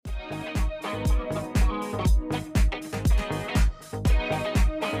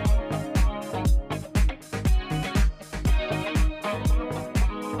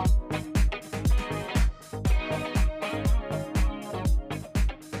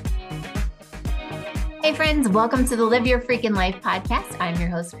Hi, friends. Welcome to the Live Your Freaking Life podcast. I'm your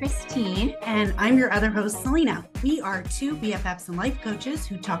host, Christine. And I'm your other host, Selena. We are two BFFs and life coaches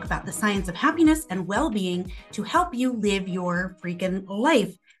who talk about the science of happiness and well-being to help you live your freaking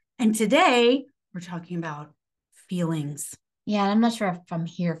life. And today we're talking about feelings. Yeah, I'm not sure if I'm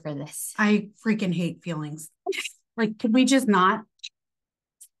here for this. I freaking hate feelings. Like, could we just not?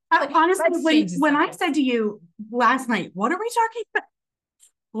 Honestly, when I said to you last night, what are we talking about?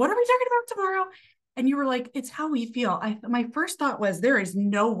 What are we talking about tomorrow? And you were like, it's how we feel. My first thought was, there is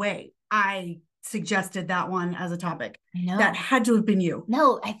no way I suggested that one as a topic. I know. That had to have been you.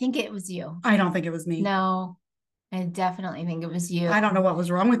 No, I think it was you. I don't think it was me. No, I definitely think it was you. I don't know what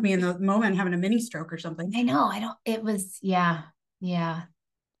was wrong with me in the moment, having a mini stroke or something. I know. It was, yeah.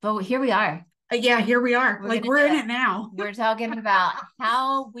 But here we are. Here we are. We're in it now. We're talking about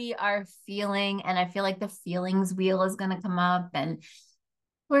how we are feeling. And I feel like the feelings wheel is going to come up, and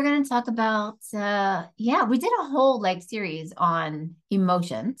we're going to talk about, we did a whole series on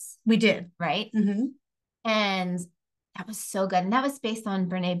emotions. We did. Right. Mm-hmm. And that was so good. And that was based on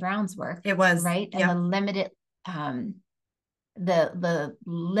Brene Brown's work. It was. Right. And the limited, the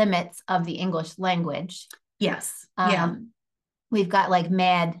limits of the English language. Yes. We've got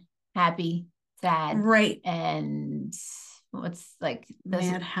mad, happy, sad. Right. And what's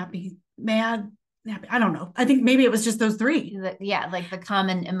mad, happy, mad. I don't know. I think maybe it was just those three. The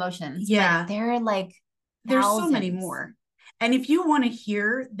common emotions. Yeah. But there are there's so many more. And if you want to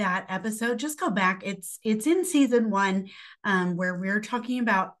hear that episode, just go back. It's in season 1, where we're talking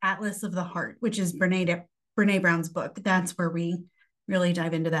about Atlas of the Heart, which is Brene Brown's book. That's where we really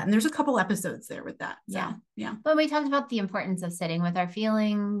dive into that. And there's a couple episodes there with that. So, yeah. But we talked about the importance of sitting with our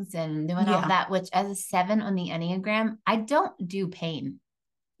feelings and doing all that, which as a 7 on the Enneagram, I don't do pain.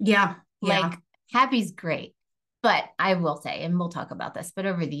 Yeah. Happy's great, but I will say, and we'll talk about this, but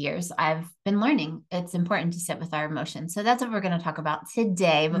over the years, I've been learning it's important to sit with our emotions. So that's what we're going to talk about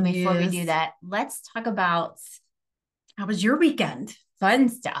today. But before we do that, let's talk about, how was your weekend? Fun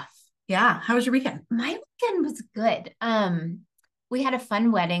stuff. Yeah. How was your weekend? My weekend was good. We had a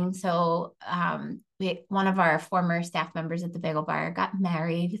fun wedding. So one of our former staff members at the Bagel Bar got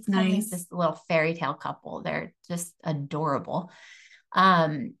married. It's nice. This little fairy tale couple. They're just adorable.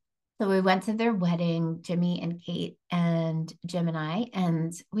 So we went to their wedding, Jimmy and Kate and Jim and I,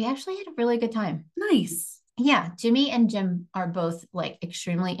 and we actually had a really good time. Nice. Yeah. Jimmy and Jim are both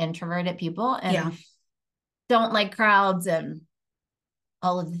extremely introverted people and don't like crowds and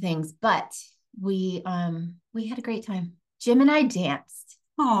all of the things, but we had a great time. Jim and I danced.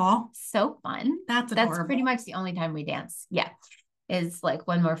 Aw. So fun. That's adorable. That's pretty much the only time we dance. Yeah. Is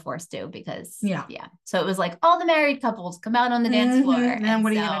when we're forced to, because so it was all the married couples come out on the dance floor. And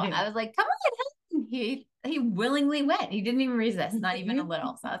what are you gonna do? I was like, come on. He willingly went. He didn't even resist, not even a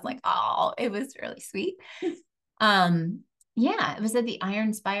little. So I was like, oh, it was really sweet. It was at the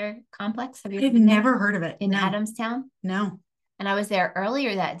Iron Spire complex. Have you I've never heard of it in Adamstown? No. And I was there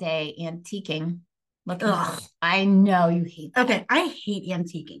earlier that day antiquing. I know you hate that. Okay, I hate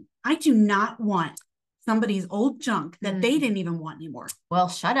antiquing. I do not want somebody's old junk that they didn't even want anymore. Well,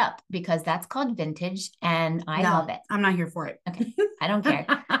 shut up, because that's called vintage and I love it. I'm not here for it. Okay. I don't care.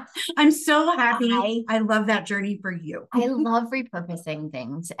 I'm so happy. I love that journey for you. I love repurposing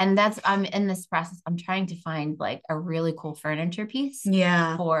things. And I'm in this process. I'm trying to find a really cool furniture piece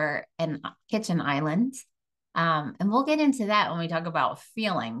for an kitchen island. And we'll get into that when we talk about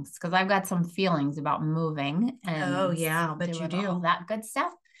feelings, because I've got some feelings about moving. And I'll bet you do. All that good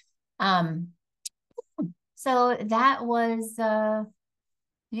stuff. So that was, that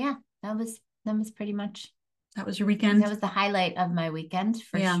was pretty much. That was your weekend? That was the highlight of my weekend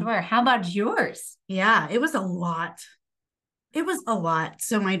for sure. How about yours? Yeah, it was a lot.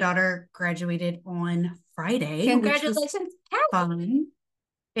 So my daughter graduated on Friday. Congratulations. Fun.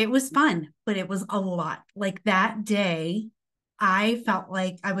 It was fun, but it was a lot. That day, I felt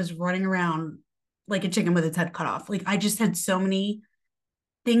like I was running around like a chicken with its head cut off. I just had so many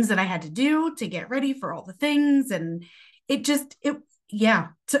things that I had to do to get ready for all the things. And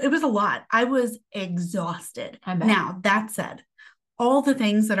so it was a lot. I was exhausted. Now, that said, all the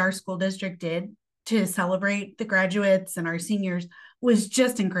things that our school district did to celebrate the graduates and our seniors was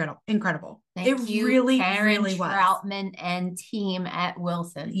just incredible. Thank you, really, Karen really was. Troutman and team at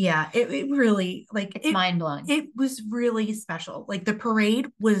Wilson. Yeah, it really it's mind blowing. It was really special. The parade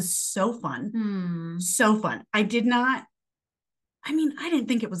was so fun. So fun. I didn't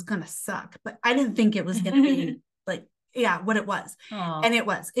think it was going to suck, but I didn't think it was going to be what it was. Aww. And it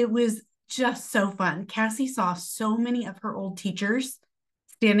was just so fun. Cassie saw so many of her old teachers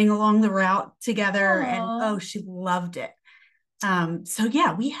standing along the route together. Aww. And she loved it. So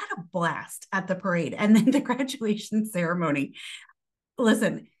yeah, we had a blast at the parade. And then the graduation ceremony.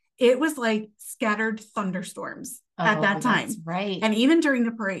 Listen, it was like scattered thunderstorms at that time. That's right. And even during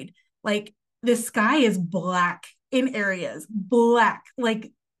the parade, like the sky is black in areas, black.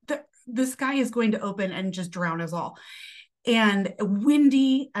 Like the sky is going to open and just drown us all. And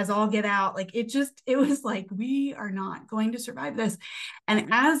windy as all get out. Like it was like, we are not going to survive this. And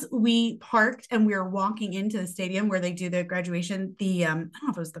as we parked and we were walking into the stadium where they do the graduation, I don't know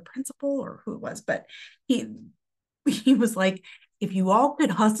if it was the principal or who it was, but he was like, if you all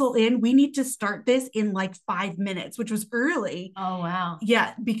could hustle in, we need to start this in like 5 minutes, which was early. Oh, wow.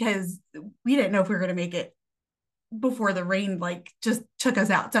 Yeah, because we didn't know if we were going to make it before the rain like just took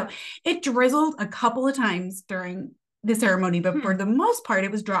us out. So it drizzled a couple of times during the ceremony, but for the most part, it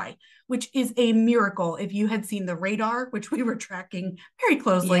was dry, which is a miracle. If you had seen the radar, which we were tracking very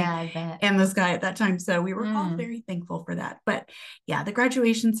closely, and the sky at that time. So we were all very thankful for that. But yeah, the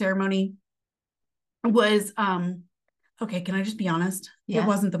graduation ceremony was, okay, can I just be honest? Yeah. It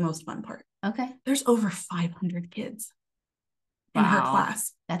wasn't the most fun part. Okay. There's over 500 kids in her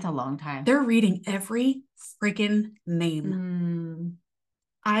class. That's a long time. They're reading every freaking name.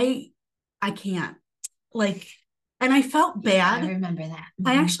 I can't. Like, and I felt bad. I remember that.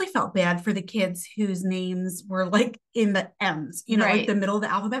 I actually felt bad for the kids whose names were like in the M's, like the middle of the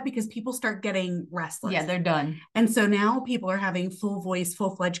alphabet, because people start getting restless. Yeah, they're done. And so now people are having full voice,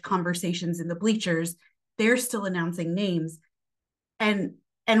 full-fledged conversations in the bleachers. They're still announcing names. And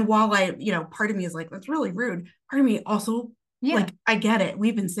while I, part of me is like, that's really rude. Part of me also, like, I get it.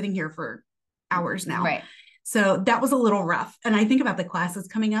 We've been sitting here for hours now. Right. So that was a little rough. And I think about the classes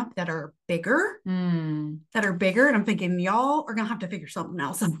coming up that are bigger, And I'm thinking, y'all are going to have to figure something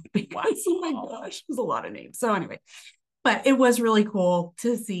else out. Because, oh my gosh, there's a lot of names. So anyway, but it was really cool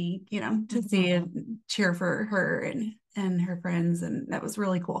to see, see and cheer for her and her friends. And that was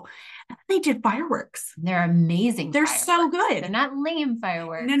really cool. And they did fireworks. They're amazing. They're so good. They're not lame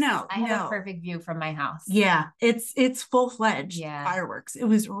fireworks. No. I have a perfect view from my house. Yeah. It's full-fledged fireworks. It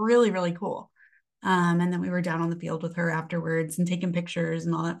was really, really cool. And then we were down on the field with her afterwards and taking pictures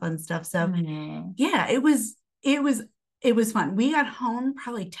and all that fun stuff. So yeah, it was fun. We got home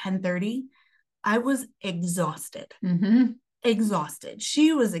probably 10:30. I was exhausted. Exhausted.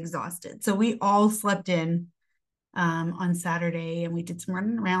 She was exhausted. So we all slept in on Saturday, and we did some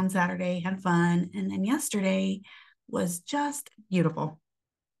running around Saturday, had fun. And then yesterday was just beautiful.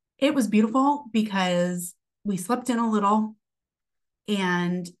 It was beautiful because we slept in a little,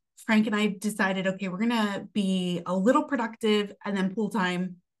 and Frank and I decided, okay, we're going to be a little productive and then pool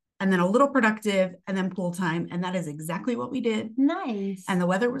time, and then a little productive and then pool time. And that is exactly what we did. Nice. And the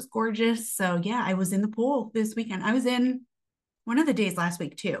weather was gorgeous. So yeah, I was in the pool this weekend. I was in one of the days last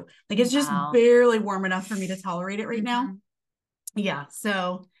week too. Like it's just barely warm enough for me to tolerate it right now. Yeah.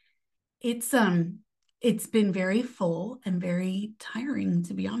 So it's been very full and very tiring,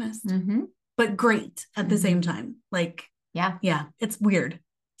 to be honest, but great at the same time. Like, yeah, it's weird.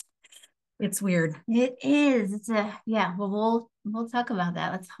 It's weird. It is. Well, we'll talk about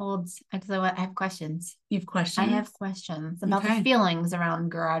that. Let's hold, because I have questions. You have questions? I have questions about the feelings around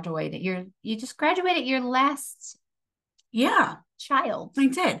graduating. You just graduated your last child. I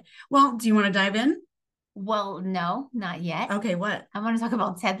did. Well, do you want to dive in? Well, no, not yet. Okay, what? I want to talk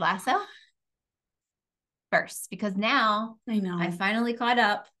about Ted Lasso first, because now I finally caught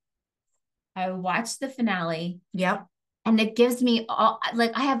up. I watched the finale. Yep. And it gives me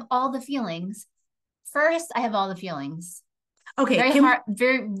I have all the feelings. First, I have all the feelings. Okay.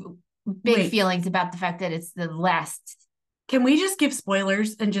 Very big feelings about the fact that it's the last. Can we just give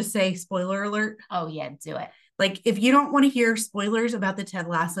spoilers and just say spoiler alert? Oh yeah, do it. Like if you don't want to hear spoilers about the Ted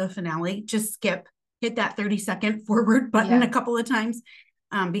Lasso finale, just hit that 30-second forward button a couple of times,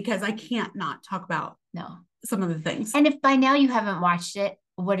 because I can't not talk about some of the things. And if by now you haven't watched it,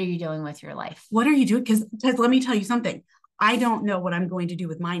 what are you doing with your life? What are you doing? Because let me tell you something. I don't know what I'm going to do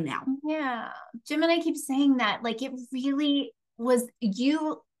with mine now. Yeah. Jim and I keep saying that. Like it really was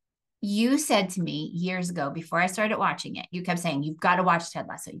you said to me years ago before I started watching it, you kept saying, you've got to watch Ted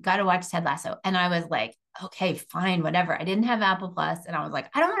Lasso. You've got to watch Ted Lasso. And I was like, okay, fine, whatever. I didn't have Apple Plus. And I was like,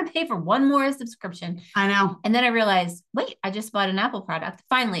 I don't want to pay for one more subscription. I know. And then I realized, wait, I just bought an Apple product.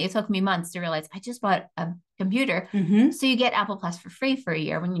 Finally, it took me months to realize I just bought a computer. So you get Apple Plus for free for a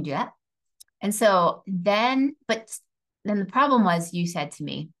year when you do that. And so then the problem was, you said to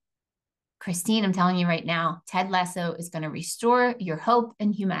me, Christine, I'm telling you right now, Ted Lasso is going to restore your hope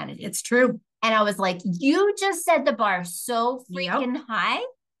and humanity. It's true. And I was like, you just set the bar so freaking high.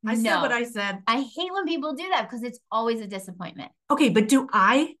 I said what I said. I hate when people do that because it's always a disappointment. Okay, but do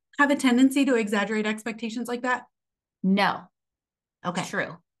I have a tendency to exaggerate expectations like that? No. Okay. It's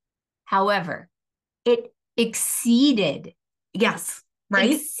true. However, it exceeded. Yes.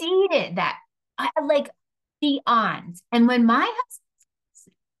 Right. Exceeded that. Like beyond. And when my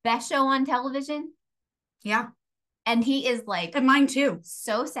husband's best show on television. Yeah. And he is like. And mine too.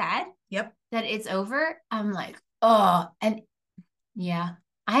 So sad. Yep. That it's over. I'm like, oh, and yeah,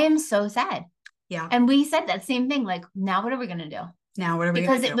 I am so sad. Yeah. And we said that same thing. Like, now what are we going to do? Now what are we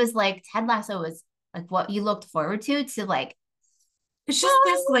Because it was like Ted Lasso was like what you looked forward to like. It's just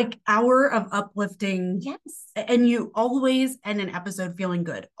this like hour of uplifting. Yes. And you always end an episode feeling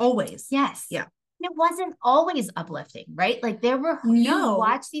good. Always. Yes. Yeah. It wasn't always uplifting, right? Like there were, you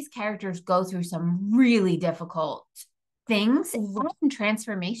watch these characters go through some really difficult things and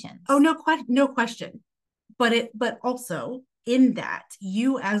transformations. Oh, no question. But also in that,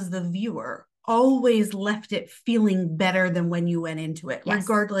 you as the viewer always left it feeling better than when you went into it, yes,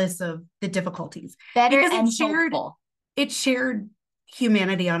 regardless of the difficulties. Better because and hopeful. It shared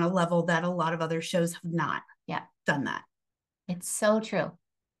humanity on a level that a lot of other shows have not done that. It's so true.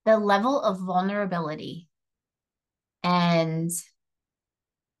 The level of vulnerability and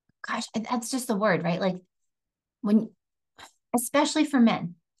gosh, that's just the word, right? Like when, especially for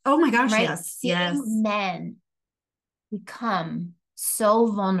men. Oh my gosh, right? yes. Seeing yes. men become so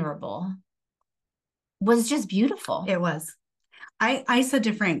vulnerable was just beautiful. It was. I said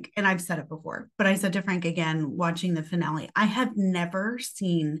to Frank, and I've said it before, but I said to Frank again, watching the finale, I have never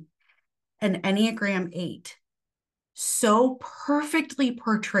seen an Enneagram 8 so perfectly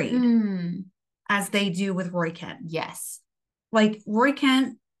portrayed as they do with Roy Kent. Yes. Like Roy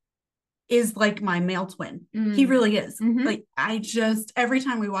Kent is like my male twin. He really is. Like every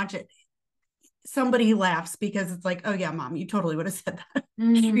time we watch it, somebody laughs because it's like, oh yeah, mom, you totally would have said that.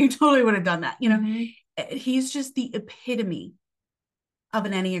 You totally would have done that. You know, he's just the epitome of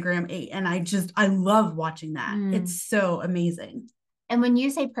an Enneagram 8. And I love watching that. It's so amazing. And when you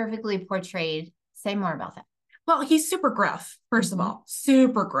say perfectly portrayed, say more about that. Well, he's super gruff, first of all,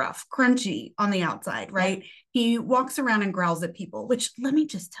 super gruff, crunchy on the outside, right? Yep. He walks around and growls at people, which let me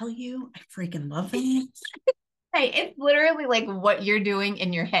just tell you, I freaking love that. Hey, it's literally like what you're doing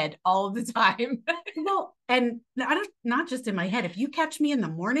in your head all the time. Well, and not just in my head. If you catch me in the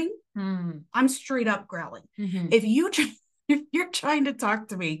morning, I'm straight up growling. If you're trying to talk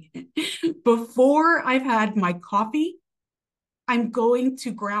to me before I've had my coffee, I'm going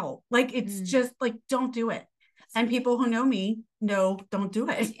to growl. Like it's just like, don't do it. And people who know me know, don't do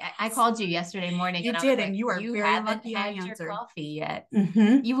it. I called you yesterday morning. You did, and you are very lucky I answered. Your coffee yet?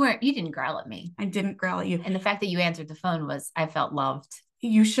 You didn't growl at me. I didn't growl at you. And the fact that you answered the phone was, I felt loved.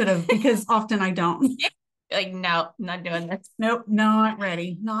 You should have, because often I don't. Like, no, not doing this. Nope, not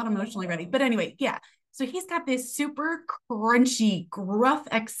ready, not emotionally ready. But anyway, yeah. So he's got this super crunchy, gruff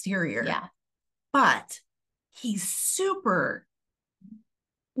exterior. Yeah. But he's super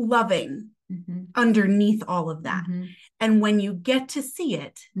loving underneath all of that. And when you get to see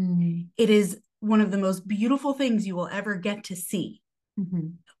it, it is one of the most beautiful things you will ever get to see.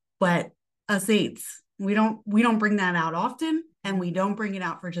 But us eights, we don't bring that out often, and we don't bring it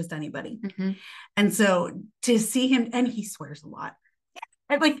out for just anybody. And so to see him, and he swears a lot.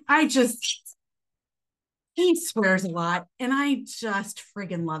 He swears a lot, and I just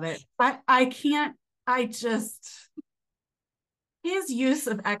friggin' love it. His use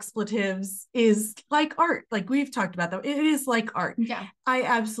of expletives is like art. Like we've talked about that. It is like art. Yeah. I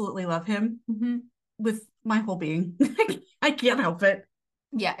absolutely love him with my whole being. I can't help it.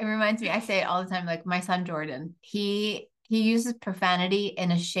 Yeah. It reminds me, I say it all the time, like my son, Jordan, he uses profanity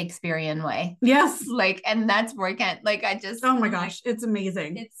in a Shakespearean way. Yes. Like, and that's Roy Kent. Like oh my gosh, it's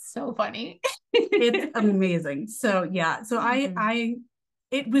amazing. It's so funny. It's amazing. So yeah. So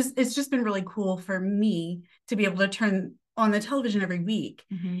it's just been really cool for me to be able to turn on the television every week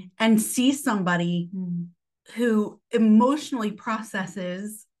and see somebody who emotionally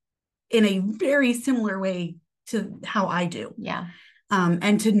processes in a very similar way to how I do. Yeah.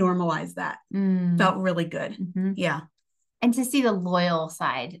 And to normalize that felt really good. Yeah. And to see the loyal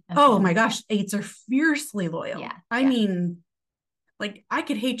side. Oh my gosh. Eights are fiercely loyal. Yeah. I mean, like I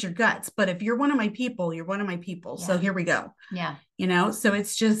could hate your guts, but if you're one of my people, you're one of my people. Yeah. So here we go. Yeah. You know, so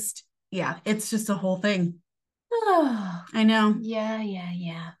it's just a whole thing. I know.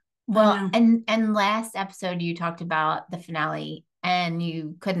 Yeah. Well, and last episode you talked about the finale, and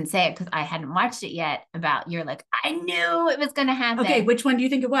you couldn't say it because I hadn't watched it yet. You're like, I knew it was going to happen. Okay, which one do you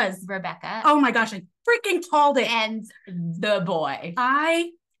think it was? Rebecca. Oh my gosh, I freaking called it. And the boy.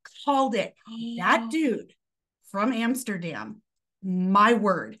 I called it. That dude from Amsterdam. My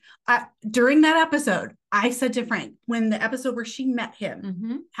word. During that episode, I said to Frank, when the episode where she met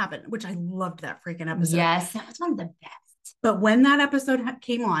him happened, which I loved that freaking episode. Yes, that was one of the best. But when that episode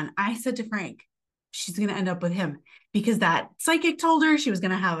came on, I said to Frank, she's going to end up with him because that psychic told her she was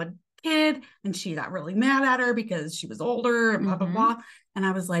going to have a kid and she got really mad at her because she was older and blah, blah, blah. And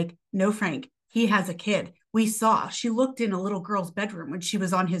I was like, no, Frank, he has a kid. We saw, she looked in a little girl's bedroom when she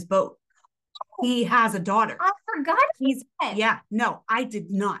was on his boat. He has a daughter. I forgot. He's, yeah, no, I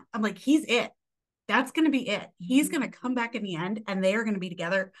did not. I'm like, he's it. That's going to be it. He's going to come back in the end and they are going to be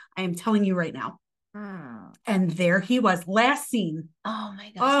together. I am telling you right now. And there he was, last scene. Oh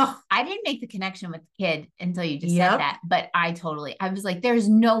my gosh. Oh. I didn't make the connection with the kid until you just said that, but I was like, there's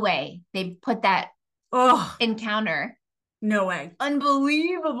no way they put that encounter. No way.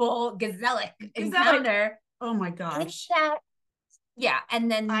 Unbelievable gazelic encounter. Oh my gosh. Yeah. And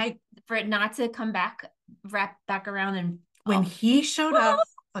then for it not to come back, wrap back around. And when he showed up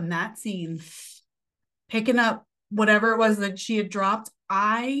on that scene, picking up whatever it was that she had dropped,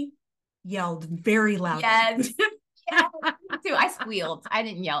 I yelled very loudly. Yes. Yeah, too. I squealed. I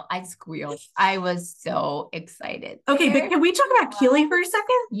didn't yell. I squealed. I was so excited. Okay, but can we talk about Keeley for a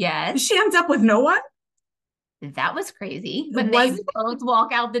second? Yes. She ends up with no one? That was crazy. When they both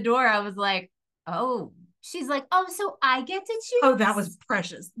walk out the door, I was like, oh. She's like, oh, so I get to choose? Oh, that was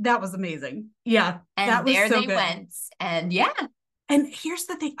precious. That was amazing. Yeah. And that was there so they good. went. And yeah. And here's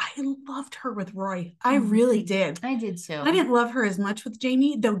the thing. I loved her with Roy. I really did. I did too. I didn't love her as much with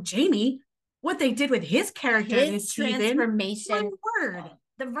Jamie, though Jamie, what they did with his character this transformation. Season, my word.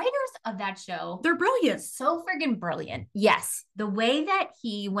 The writers of that show, they're brilliant. So friggin' brilliant. Yes. The way that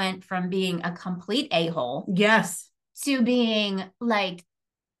he went from being a complete a-hole. Yes. To being like,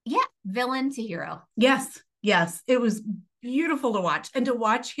 villain to hero. Yes. Yes. It was beautiful to watch. And to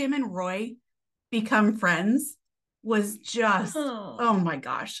watch him and Roy become friends was just, oh my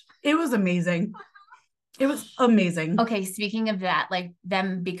gosh. It was amazing. It was amazing. Okay, speaking of that, like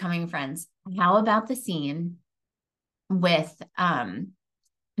them becoming friends, how about the scene with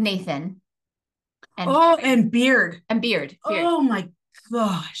Nathan and Beard. Beard. Oh my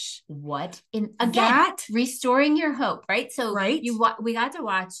gosh. What in again that restoring your hope, right? So we got to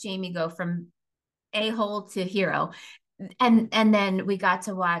watch Jamie go from a-hole to hero. And then we got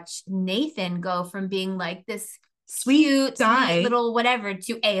to watch Nathan go from being like this sweet little whatever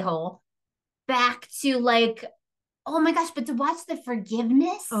to a-hole back to like, oh my gosh, but to watch the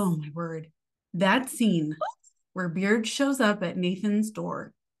forgiveness. Oh my word. That scene where Beard shows up at Nathan's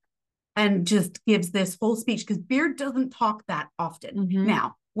door and just gives this whole speech, because Beard doesn't talk that often.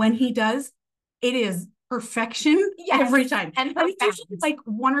 Now, when he does, it is perfection every time. And it's usually like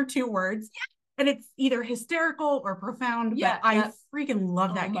one or two words. And it's either hysterical or profound. But I freaking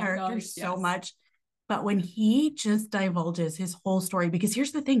love that character so much. But when he just divulges his whole story, because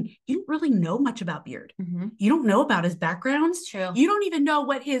here's the thing, you don't really know much about Beard. You don't know about his background. It's true. You don't even know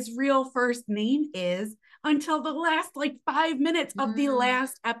what his real first name is until the last 5 minutes of the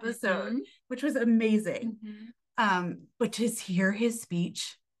last episode, which was amazing. But to hear his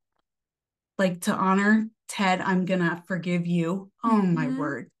speech, to honor Ted, I'm gonna forgive you. Oh my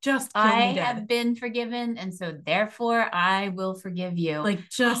word. Just kill me dead. I have been forgiven, and so therefore I will forgive you.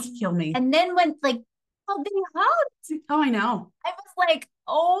 Just kill me. And then when they hugged. Oh, I know. I was like,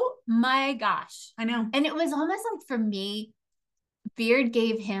 oh my gosh. I know. And it was almost like, for me, Beard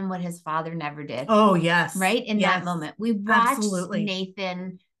gave him what his father never did. Oh, yes. Right? In that moment. We watched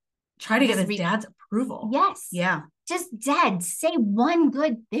Nathan try to get his dad's approval. Yes. Yeah. Just Dad, say one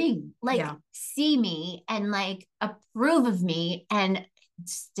good thing. See me and approve of me. And it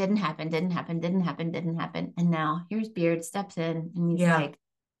just didn't happen. And now here's Beard steps in and he's like,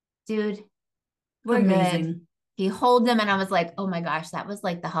 dude, we're good. He holds him, and I was like, oh my gosh, that was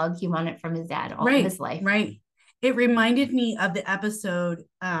the hug he wanted from his dad all of his life. Right. It reminded me of the episode,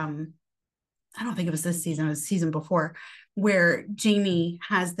 I don't think it was this season, it was season before, where Jamie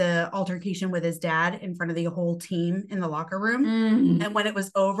has the altercation with his dad in front of the whole team in the locker room. And when it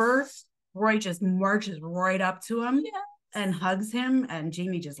was over, Roy just marches right up to him and hugs him, and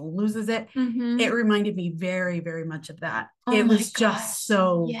Jamie just loses it. It reminded me very, very much of that. It was just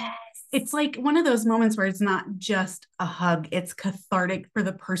so... Yes. It's like one of those moments where it's not just a hug, it's cathartic for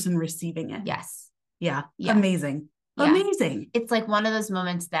the person receiving it. Yes. Yeah. Amazing. Yeah. Amazing. It's like one of those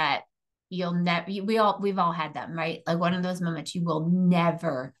moments that you'll never, we've all had them, right? Like one of those moments you will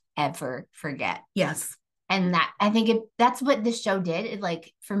never, ever forget. Yes. And that, I think that's what this show did.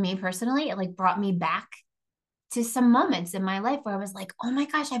 It for me personally, it brought me back to some moments in my life where I was like, oh my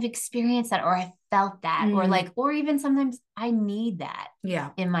gosh, I've experienced that, or I felt that, or even sometimes I need that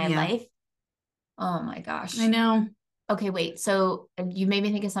in my life. Oh my gosh. I know. Okay, wait. So you made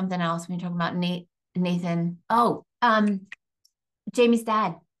me think of something else when you're talking about Nathan. Oh, Jamie's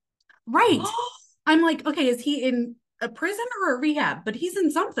dad. Right. I'm like, okay, is he in a prison or a rehab, but he's in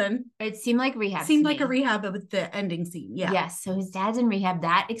something. It seemed like rehab. Seemed like a rehab with the ending scene. Yeah. Yes. So his dad's in rehab.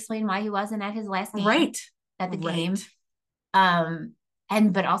 That explained why he wasn't at his last game. Right. At the game.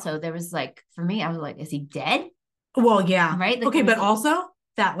 But also there was like, for me, I was like, is he dead? Well, yeah. Right. Like, okay. But also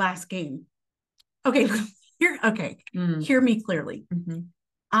that last game. Okay. Hear me clearly. Mm-hmm.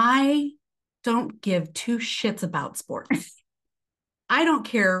 I don't give two shits about sports. I don't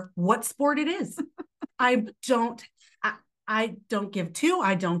care what sport it is. I don't give two.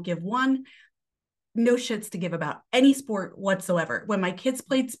 I don't give one. No shits to give about any sport whatsoever. When my kids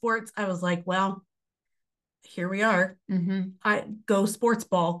played sports, I was like, well, here we are. Mm-hmm. I go sports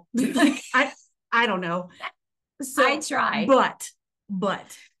ball. I don't know. So I try.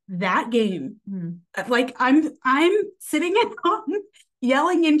 But that game, like I'm sitting at home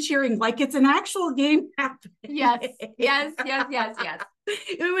yelling and cheering like it's an actual game happening. Yes.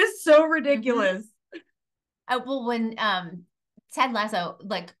 It was so ridiculous. Mm-hmm. Well, when Ted Lasso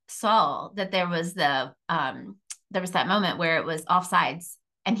like saw that there was that moment where it was offsides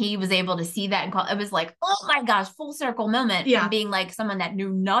and he was able to see that and call, it was like, oh my gosh, full circle moment from being like someone that knew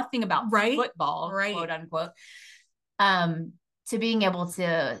nothing about football, quote unquote, to being able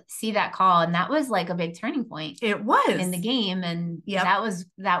to see that call. And that was like a big turning point. It was in the game. And that was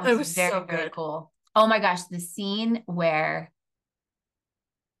very, so very cool. Oh my gosh. The scene where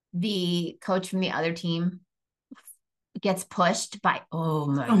the coach from the other team gets pushed by,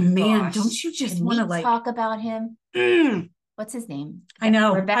 man, don't you just want to like talk about him? What's his name? I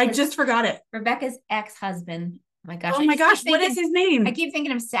know. I just forgot it. Rebecca's ex-husband. Oh my gosh. What is his name? I keep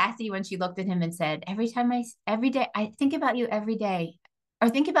thinking of Sassy when she looked at him and said, every day, I think about you every day, or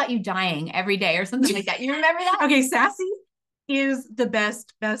think about you dying every day, or something like that. You remember that? Okay. Sassy is the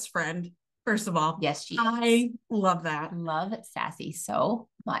best friend. First of all. Yes, she is. I love that. Love Sassy so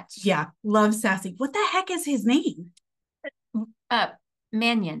much. Yeah. Love Sassy. What the heck is his name?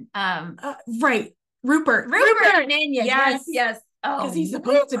 Mannion. Right. Rupert Mannion. Yes. Oh, because he's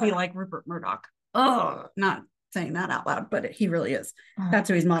supposed to be like Rupert Murdoch. Oh, not saying that out loud, but he really is. That's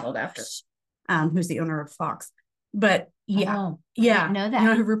who he's modeled after. Who's the owner of Fox. But I didn't know that. You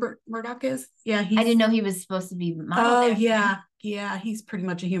know who Rupert Murdoch is? Yeah, I didn't know he was supposed to be modeled after. Yeah, he's pretty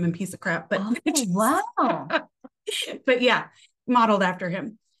much a human piece of crap. But wow. But yeah, modeled after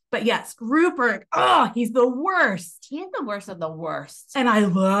him. But yes, Rupert, he's the worst. He is the worst of the worst. And I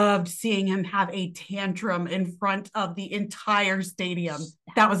loved seeing him have a tantrum in front of the entire stadium.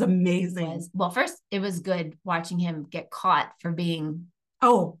 That was amazing. Well, first, it was good watching him get caught for being...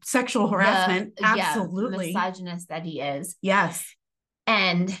 sexual harassment. Absolutely. Misogynist that he is. Yes.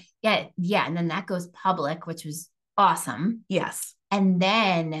 And and then that goes public, which was awesome. Yes. And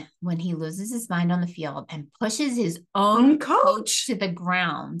then when he loses his mind on the field and pushes his own coach to the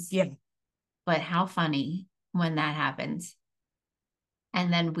ground. Yeah. But how funny when that happens.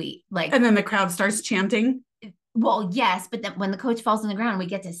 And then and then the crowd starts chanting. Well, yes, but then when the coach falls on the ground, we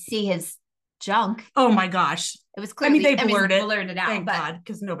get to see his junk. Oh my gosh. It was clearly, they blurred it out. Thank God,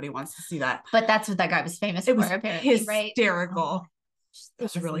 because nobody wants to see that. But that's what that guy was famous for, apparently. Hysterical. Right? It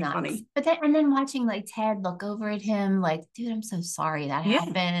was really funny. But then watching like Ted look over at him like, dude, I'm so sorry that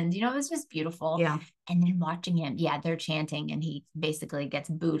happened. You know, it was just beautiful. Yeah. And then watching him, they're chanting and he basically gets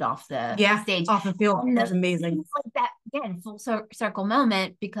booed off the stage. Off the field. That was amazing. Like that, again, full circle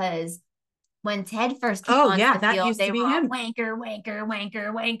moment, because when Ted first came on the field, they were all wanker, wanker,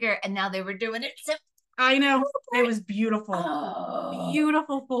 wanker, wanker. And now they were doing it. So I know. It was beautiful.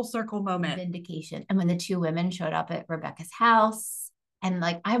 Beautiful full circle moment. Vindication. And when the two women showed up at Rebecca's house, and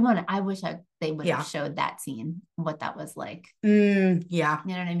like, I wish they would have showed that scene, what that was like. Yeah.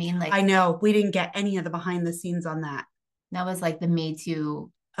 You know what I mean? Like, I know we didn't get any of the behind the scenes on that. That was like the Me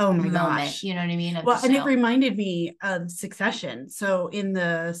Too moment. Gosh. You know what I mean? And it reminded me of Succession. So in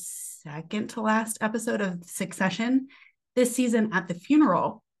the second to last episode of Succession this season, at the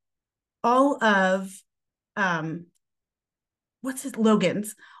funeral, all of all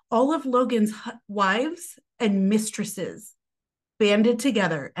of Logan's wives and mistresses banded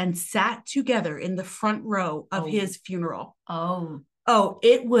together and sat together in the front row of his funeral.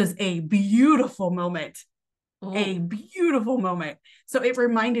 It was a beautiful moment. A beautiful moment. So it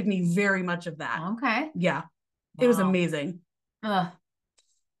reminded me very much of that. Okay. Yeah. It was amazing. All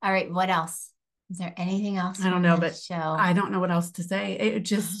right. What else? Is there anything else? I don't know, but I don't know what else to say. It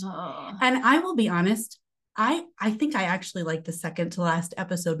just, and I will be honest, I think I actually like the second to last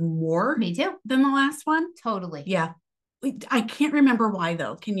episode more. Me too. Than the last one. Totally. Yeah. I can't remember why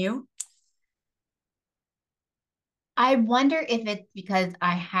though. Can you? I wonder if it's because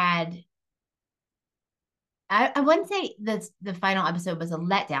I I wouldn't say that the final episode was a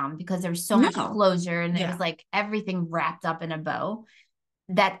letdown because there was so much closure and it was like everything wrapped up in a bow.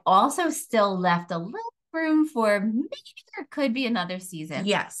 That also still left a little room for maybe there could be another season.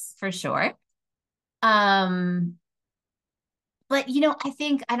 Yes, for sure. But I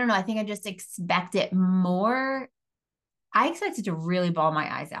don't know. I think I just expect it more. I expected to really bawl my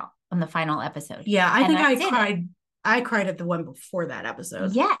eyes out on the final episode. Yeah, I think I cried. I cried at the one before that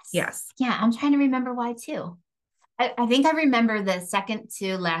episode. Yes. Yes. Yeah, I'm trying to remember why too. I think I remember the second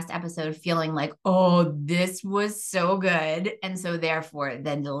to last episode feeling like, oh, this was so good. And so therefore,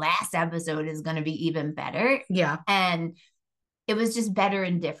 then the last episode is going to be even better. Yeah. And it was just better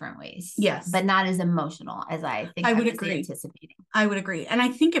in different ways. Yes. But not as emotional as I think I would agree. Anticipating. I would agree. And I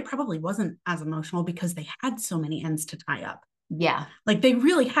think it probably wasn't as emotional because they had so many ends to tie up. Yeah. Like they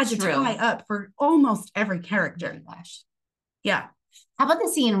really had to tie up for almost every character. Oh, gosh. Yeah. How about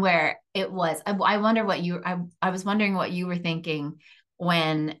the scene where it was, I wonder what I was wondering what you were thinking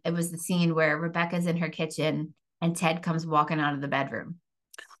when it was the scene where Rebecca's in her kitchen and Ted comes walking out of the bedroom.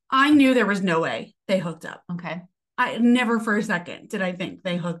 I knew there was no way they hooked up. Okay. I never for a second did I think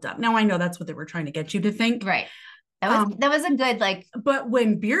they hooked up. Now I know that's what they were trying to get you to think. Right. That was a good But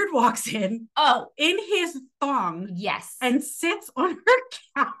when Beard walks in, in his thong, yes, and sits on her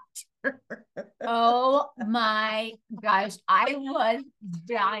couch. Oh my gosh, I was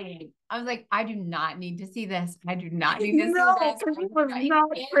dying. I was like, I do not need to see this. I do not need to see this. It was not pretty.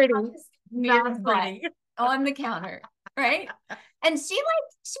 Not pretty. On the counter, right? And she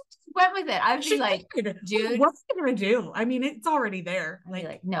went with it. I was like, dude, what's it gonna do? I mean, it's already there.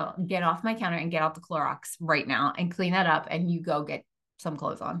 Like, no, get off my counter and get out the Clorox right now and clean that up, and you go get some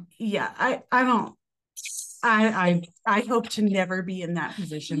clothes on. Yeah, I don't. I hope to never be in that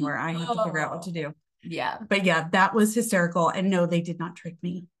position where I have to figure out what to do. Yeah, but yeah, that was hysterical. And no, they did not trick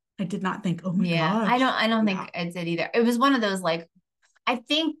me. I did not think, oh my gosh. I don't think I did either. It was one of those like, I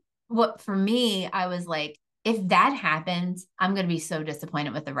think what for me, I was like, if that happens, I'm going to be so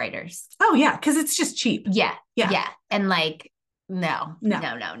disappointed with the writers. Oh yeah. Cause it's just cheap. Yeah. And like, no.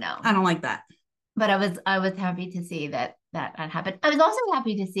 I don't like that. But I was happy to see that happened. I was also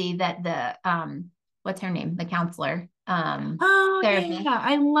happy to see that the, what's her name? The counselor. Yeah,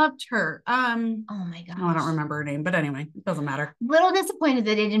 I loved her. Oh my gosh. No, I don't remember her name, but anyway, it doesn't matter. Little disappointed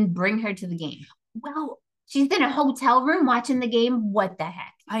that they didn't bring her to the game. Well, she's in a hotel room watching the game. What the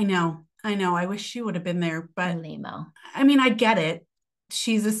heck? I know. I wish she would have been there, but Lame-o. I mean, I get it.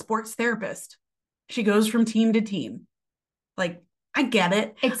 She's a sports therapist. She goes from team to team. Like, I get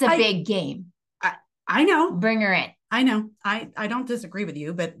it. It's a big game. I know. Bring her in. I know. I don't disagree with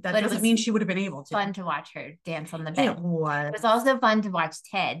you, but that doesn't mean she would have been able to. Fun to watch her dance on the bed. It was also fun to watch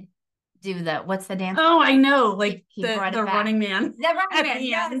Ted do what's the dance? Oh, I know. Like the running man. The running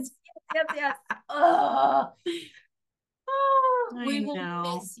man. Yes. Oh. We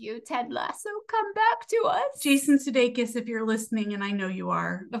will miss you, Ted Lasso. Come back to us. Jason Sudeikis, if you're listening, and I know you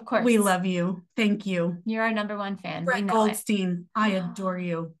are. Of course. We love you. Thank you. You're our number one fan. Brett Goldstein. I adore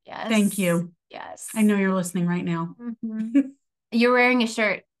you. Yes. Thank you. Yes. I know you're listening right now. Mm-hmm. You're wearing a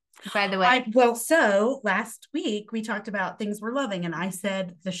shirt, by the way. So last week we talked about things we're loving, and I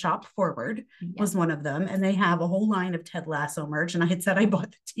said the Shop Forward was one of them, and they have a whole line of Ted Lasso merch. And I had said I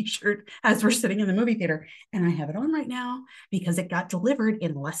bought the t-shirt as we're sitting in the movie theater, and I have it on right now because it got delivered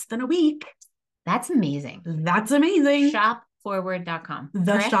in less than a week. That's amazing. Shopforward.com.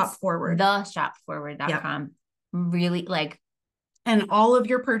 The Shop Forward. Shopforward.com. Yep. Really and all of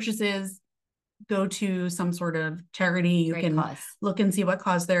your purchases go to some sort of charity. You can look and see what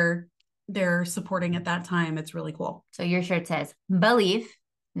cause they're supporting at that time. It's really cool. So your shirt says Believe,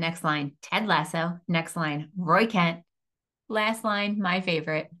 next line Ted Lasso, next line Roy Kent, last line my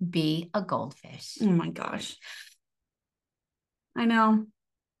favorite, be a goldfish. Oh my gosh, I know.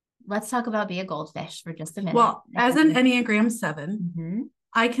 Let's talk about be a goldfish for just a minute. Well, as an Enneagram 7,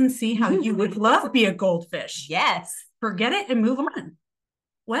 I can see how you would love be a goldfish. Yes. Forget it and move on.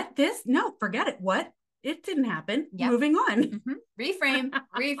 What? This? No, forget it. What? It didn't happen. Yep. Moving on. Reframe.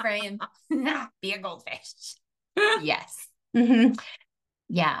 Be a goldfish. Yes.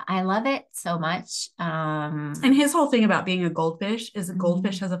 Yeah, I love it so much. And his whole thing about being a goldfish is a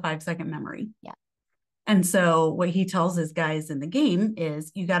goldfish has a 5-second memory. Yeah. And so what he tells his guys in the game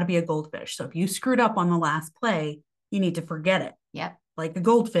is you got to be a goldfish. So if you screwed up on the last play, you need to forget it. Yep. Like a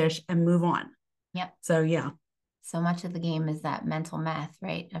goldfish and move on. Yep. So yeah. So much of the game is that mental math,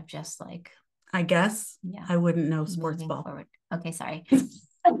 right? Of just like, I guess. Yeah. I wouldn't know sports ball. Forward. Okay, sorry.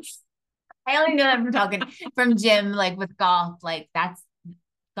 I only know that from talking from Jim, like with golf. Like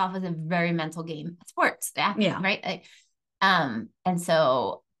golf is a very mental game. Sports, yeah, right. And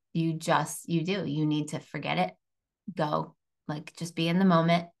so You do. You need to forget it, go, like just be in the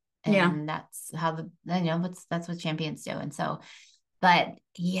moment. And that's how that's what champions do. And so, but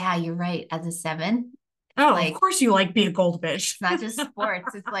yeah, you're right. As a 7, of course you like being a goldfish. It's not just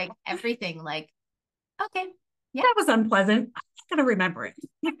sports. It's like everything. Like, okay, yeah, that was unpleasant. I'm gonna remember it.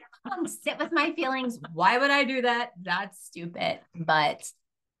 Sit with my feelings. Why would I do that? That's stupid. But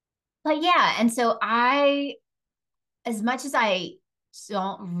yeah. And so as much as I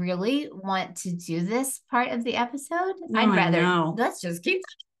don't really want to do this part of the episode, I'd rather let's just keep.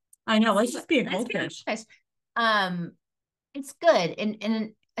 I know. Let's just be a goldfish. It's good.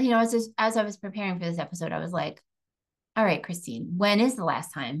 And as I was preparing for this episode, I was like, all right, Christine, when is the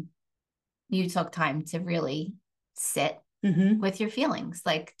last time you took time to really sit with your feelings?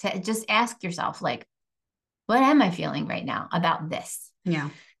 Like, to just ask yourself, like, what am I feeling right now about this? Yeah.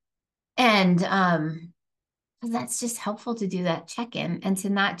 And that's just helpful to do that check-in and to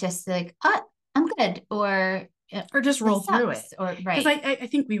not just like, oh, I'm good, or just roll through it. Or right. Because I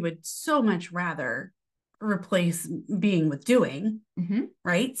think we would so much rather replace being with doing,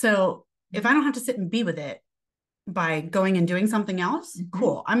 right? So if I don't have to sit and be with it by going and doing something else,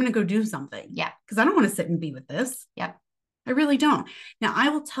 cool. I'm going to go do something. Yeah. Because I don't want to sit and be with this. Yep. I really don't. Now, I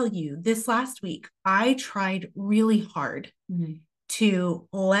will tell you, this last week, I tried really hard to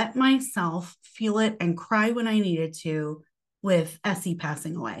let myself feel it and cry when I needed to with Essie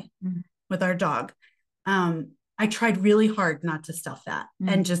passing away, with our dog. I tried really hard not to stuff that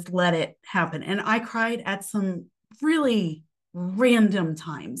and just let it happen. And I cried at some really random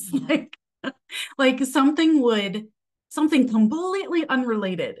times, like something completely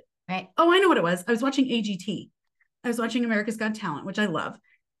unrelated. Right. Oh, I know what it was. I was watching AGT. I was watching America's Got Talent, which I love.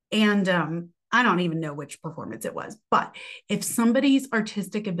 And I don't even know which performance it was, but if somebody's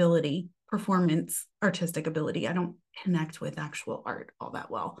artistic ability, I don't connect with actual art all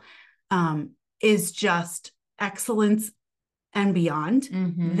that well, is just excellence and beyond,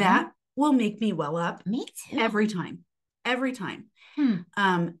 that will make me well up. Me too. Every time.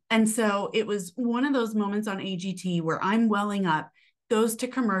 And so it was one of those moments on AGT where I'm welling up, goes to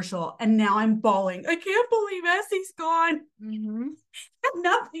commercial, and now I'm bawling. I can't believe Essie's gone. Had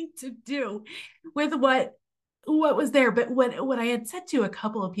nothing to do with what was there. But what I had said to a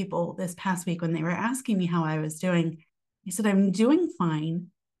couple of people this past week when they were asking me how I was doing, I said, I'm doing fine,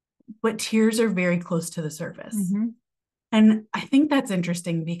 but tears are very close to the surface. And I think that's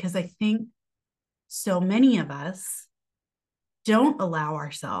interesting because I think so many of us don't allow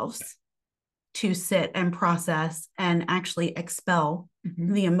ourselves to sit and process and actually expel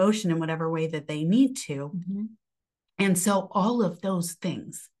the emotion in whatever way that they need to. And so all of those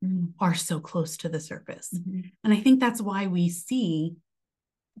things are so close to the surface. And I think that's why we see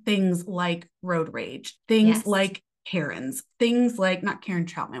things like road rage, things like Karens, things like, not Karen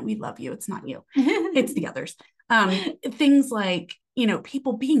Troutman, we love you, it's not you, it's the others. Things like,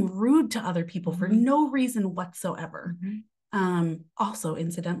 people being rude to other people for no reason whatsoever. Also,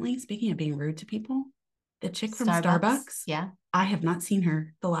 incidentally, speaking of being rude to people, the chick from Starbucks, I have not seen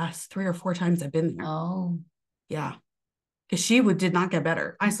her the last 3 or 4 times I've been there. Oh, yeah, because she did not get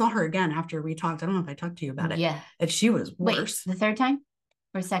better. I saw her again after we talked. I don't know if I talked to you about it. Yeah, and she was worse. Wait, the third time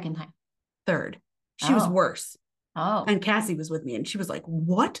or second time? Third. She was worse. Oh, and Cassie was with me, and she was like,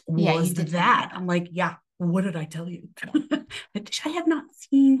 "What was that?" I'm like, "Yeah, what did I tell you?" I have not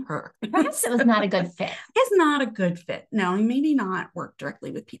seen her. Perhaps it was not a good fit. It's not a good fit. No, maybe not work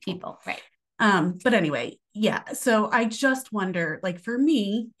directly with people. Right. But anyway, yeah. So I just wonder, like for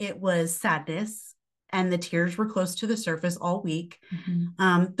me, it was sadness, and the tears were close to the surface all week.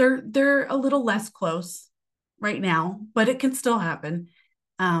 They're a little less close right now, but it can still happen.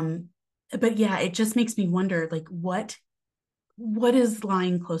 But yeah, it just makes me wonder, like what is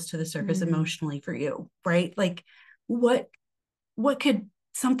lying close to the surface emotionally for you, right? Like what could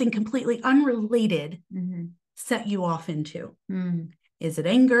something completely unrelated set you off into? Is it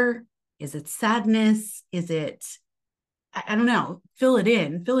anger? Is it sadness? Is it, I don't know, fill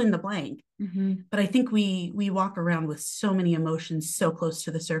in the blank. But I think we walk around with so many emotions so close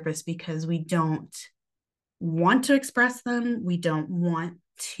to the surface because we don't want to express them. We don't want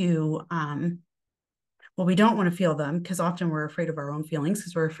to, we don't want to feel them because often we're afraid of our own feelings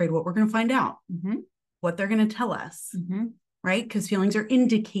because we're afraid what we're going to find out, what they're going to tell us, right? Because feelings are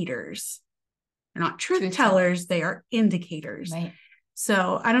indicators. They're not truth tellers, they are indicators. Right.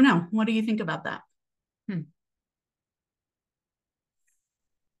 So I don't know. What do you think about that?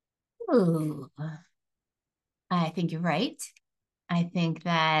 Ooh, I think you're right. I think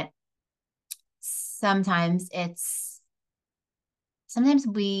that sometimes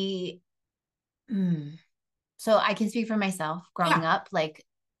we, so I can speak for myself growing up, like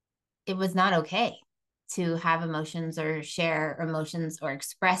it was not okay to have emotions or share emotions or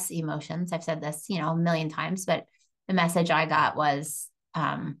express emotions. I've said this, a million times, but the message I got was,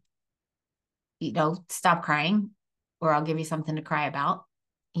 stop crying or I'll give you something to cry about,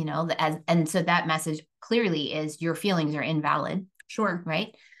 and so that message clearly is your feelings are invalid. Sure.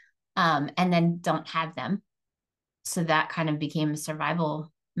 Right. And then don't have them. So that kind of became a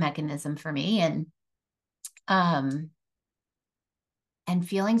survival mechanism for me. And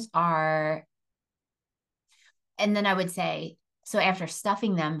feelings are, and then I would say, so after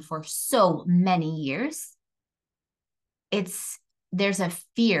stuffing them for so many years, there's a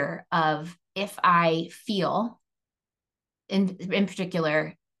fear of, if I feel in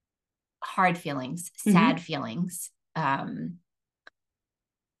particular hard feelings, sad feelings, I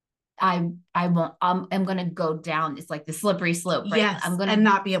won't, I'm going to go down. It's like the slippery slope, right? Yes. I'm going to, and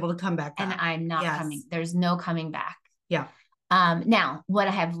not be able to come back. And I'm not coming. There's no coming back. Yeah. Now what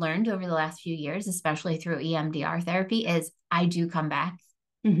I have learned over the last few years, especially through EMDR therapy, is I do come back.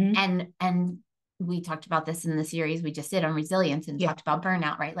 And we talked about this in the series we just did on resilience and talked about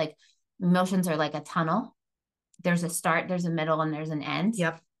burnout, right? Like emotions are like a tunnel. There's a start, there's a middle, and there's an end.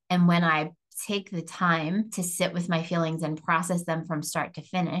 Yep. And when I take the time to sit with my feelings and process them from start to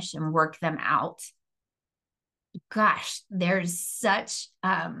finish and work them out, gosh, there's such,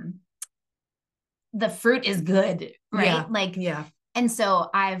 the fruit is good, right? And so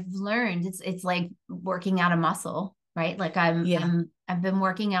I've learned it's like working out a muscle, right? Like I've been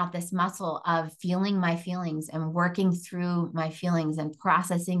working out this muscle of feeling my feelings and working through my feelings and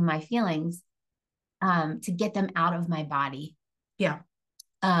processing my feelings, to get them out of my body. Yeah.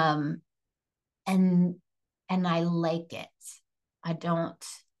 And I like it. I don't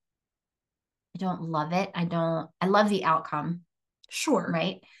love it. I love the outcome. Sure.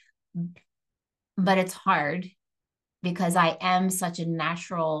 Right. But it's hard because I am such a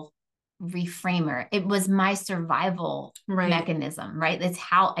natural reframer. It was my survival mechanism, right? That's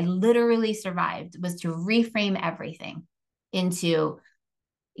how I literally survived, was to reframe everything into,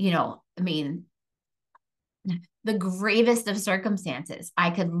 I mean, the gravest of circumstances. I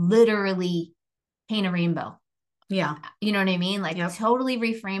could literally paint a rainbow. Yeah. You know what I mean? Like totally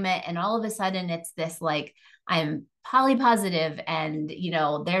reframe it. And all of a sudden it's this, like, I'm polypositive and,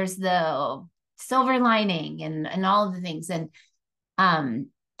 there's the silver lining and all of the things. And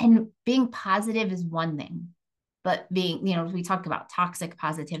being positive is one thing, but being, we talked about toxic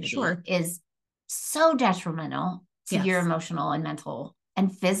positivity is so detrimental to your emotional and mental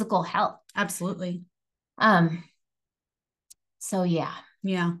and physical health. Absolutely. So yeah.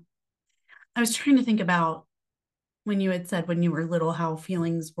 Yeah. I was trying to think about when you had said when you were little, how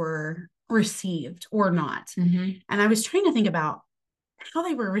feelings were received or not. And I was trying to think about how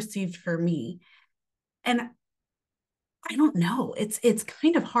they were received for me. And I don't know. It's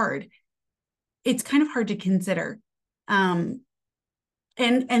kind of hard. It's kind of hard to consider. And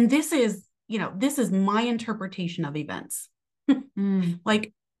this is, this is my interpretation of events.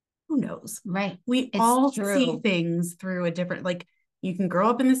 Like, who knows? Right. We all see things through a different, like, you can grow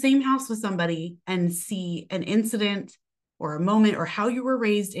up in the same house with somebody and see an incident or a moment or how you were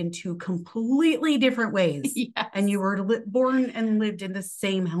raised in two completely different ways. And you were born and lived in the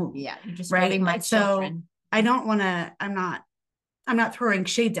same home. Yeah. You're just right. My children. So I don't want to, I'm not throwing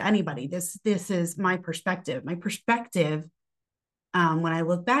shade to anybody. This is my perspective. My perspective, when I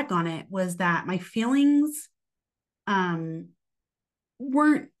look back on it, was that my feelings weren't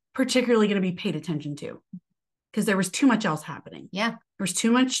particularly going to be paid attention to because there was too much else happening. Yeah. There was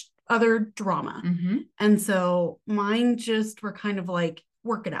too much other drama. And so mine just were kind of like,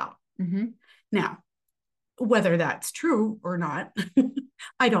 work it out. Now, whether that's true or not,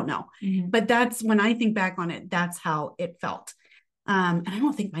 I don't know. But that's, when I think back on it, that's how it felt. And I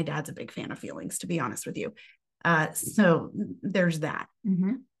don't think my dad's a big fan of feelings, to be honest with you. So there's that.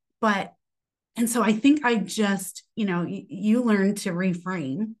 But, and so I think I just, you learned to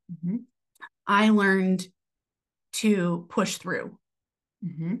reframe. I learned to push through.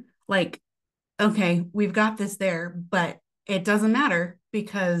 Like, okay, we've got this there, but it doesn't matter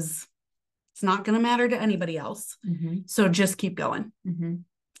because it's not going to matter to anybody else. So just keep going.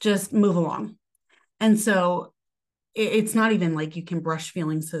 Just move along. And so it's not even like you can brush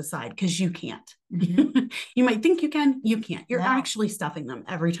feelings to the side, because you can't. You might think you can, you can't. You're actually stuffing them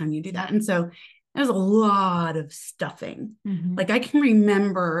every time you do that. And so there's a lot of stuffing. Like, I can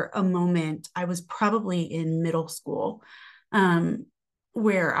remember a moment, I was probably in middle school,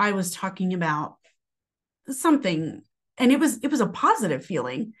 where I was talking about something, and it was a positive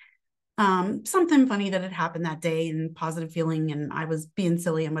feeling, something funny that had happened that day, and positive feeling, and I was being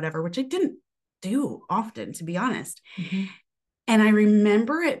silly and whatever, which I didn't do often, to be honest. And I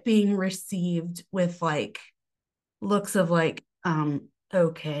remember it being received with like looks of like,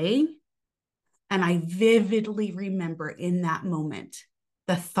 okay. And I vividly remember in that moment,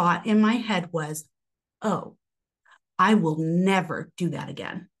 the thought in my head was, oh, I will never do that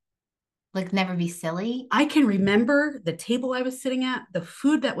again. Like never be silly. I can remember the table I was sitting at, the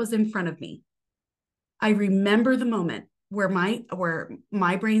food that was in front of me. I remember the moment where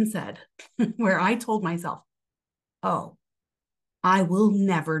my brain said, where I told myself, oh, I will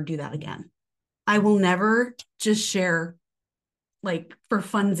never do that again. I will never just share like for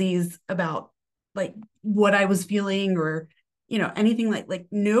funsies about like what I was feeling or anything like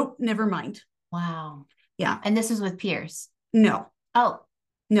nope, never mind. Wow. Yeah. And this was with peers. No. Oh.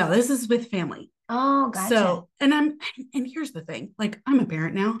 No, this is with family. Oh, gotcha. So, and here's the thing, like I'm a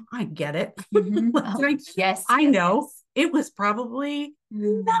parent now. I get it. Yes. I know it was probably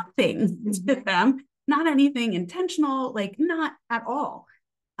nothing to them, not anything intentional, like not at all.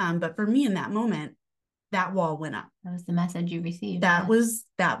 But for me in that moment, that wall went up. That was the message you received. That was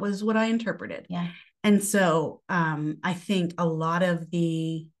what I interpreted. Yeah. And so I think a lot of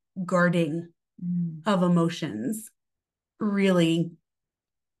the guarding of emotions really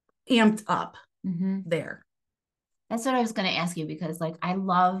amped up there. That's what I was going to ask you, because like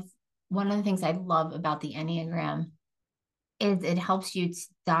one of the things I love about the Enneagram is it helps you to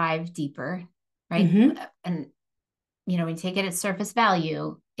dive deeper, right? And when you take it at surface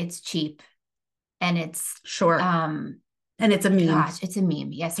value, it's cheap and it's and it's a meme. Gosh, it's a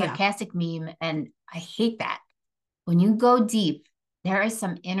meme. Yes, sarcastic meme. And I hate that. When you go deep, there is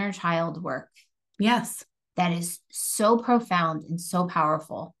some inner child work. Yes. That is so profound and so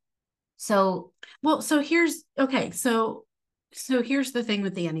powerful. So here's the thing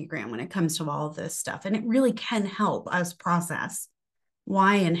with the Enneagram when it comes to all of this stuff, and it really can help us process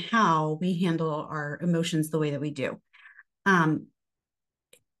why and how we handle our emotions the way that we do. The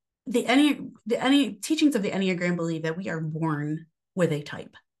teachings of the Enneagram believe that we are born with a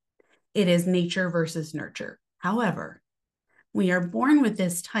type. It is nature versus nurture. However, we are born with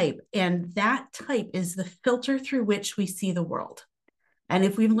this type, and that type is the filter through which we see the world. And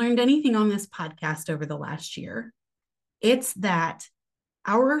if we've learned anything on this podcast over the last year, it's that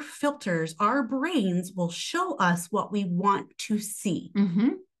our filters, our brains will show us what we want to see.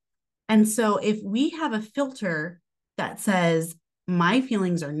 And so if we have a filter that says, my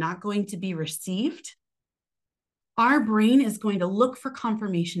feelings are not going to be received, our brain is going to look for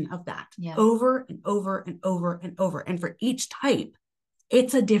confirmation of that over and over and over and over. And for each type,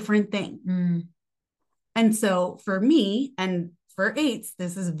 it's a different thing. And so for me and for eights,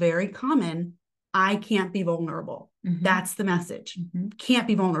 this is very common. I can't be vulnerable. That's the message. Can't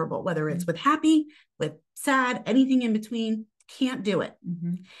be vulnerable, whether it's with happy, with sad, anything in between, can't do it.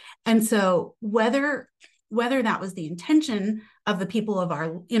 And so whether that was the intention of the people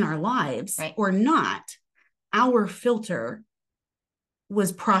in our lives or not, our filter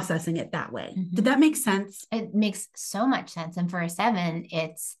was processing it that way. Did that make sense? It makes so much sense. And for a 7,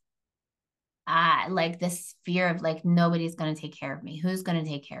 it's like this fear of like, nobody's going to take care of me. Who's going to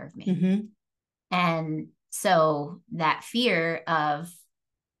take care of me? And so that fear of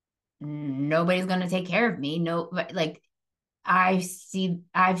nobody's going to take care of me. No, like I've seen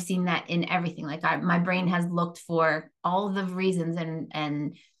that in everything. Like my brain has looked for all of the reasons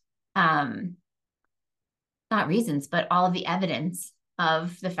and not reasons, but all of the evidence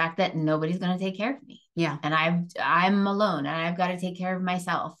of the fact that nobody's going to take care of me. Yeah. And I'm alone and I've got to take care of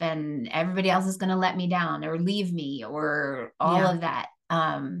myself, and everybody else is going to let me down or leave me or all of that.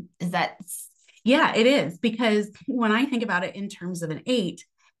 Is that? Yeah, it is, because when I think about it in terms of an 8,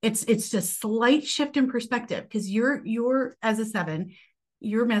 it's just a slight shift in perspective, because you're as a 7,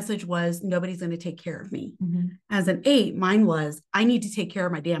 your message was nobody's going to take care of me. As an 8, mine was I need to take care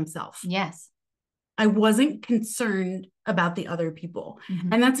of my damn self. Yes. I wasn't concerned about the other people.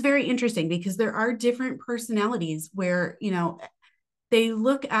 And that's very interesting, because there are different personalities where, they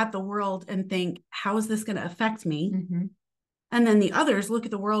look at the world and think, how is this going to affect me? And then the others look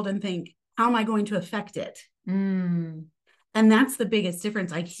at the world and think, how am I going to affect it? And that's the biggest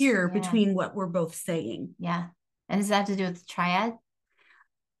difference I hear between what we're both saying. Yeah. And does that have to do with the triad?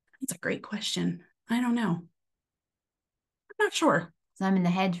 That's a great question. I don't know. I'm not sure. So I'm in the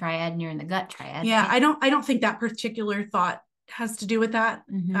head triad and you're in the gut triad. Yeah, I don't think that particular thought has to do with that.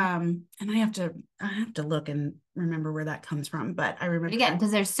 And I have to look and remember where that comes from. But I remember again,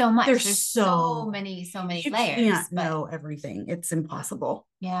 because there's so much. There's so many layers. You can't know everything. It's impossible.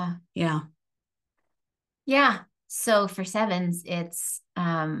 Yeah. Yeah. Yeah. So for 7s, it's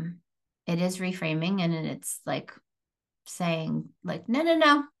it is reframing, and it's like saying like,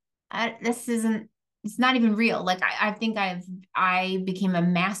 no, this isn't it's not even real. Like I think I became a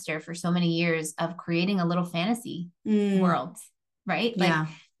master for so many years of creating a little fantasy world, right? Yeah. Like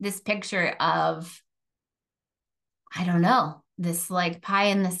this picture of, I don't know, this like pie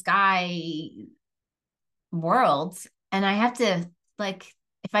in the sky world. And I have to like,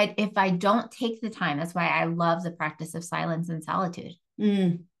 if I don't take the time, that's why I love the practice of silence and solitude.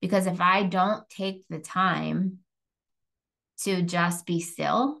 Because if I don't take the time to just be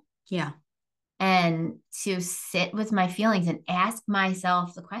still, yeah, and to sit with my feelings and ask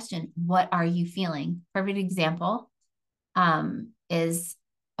myself the question, what are you feeling? Perfect example is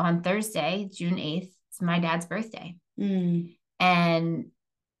on Thursday, June 8th. It's my dad's birthday. And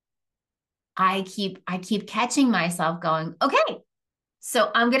I keep catching myself going, okay, so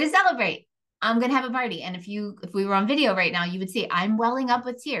I'm going to celebrate. I'm going to have a party. And if we were on video right now, you would see I'm welling up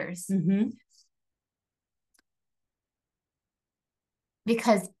with tears.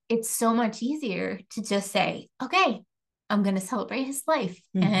 Because it's so much easier to just say, okay, I'm going to celebrate his life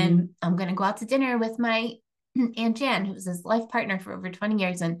and I'm going to go out to dinner with my Aunt Jan, who was his life partner for over 20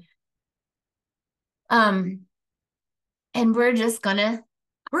 years. And we're just going to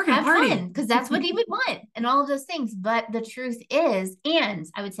have party. fun because that's what he would want and all of those things. But the truth is, and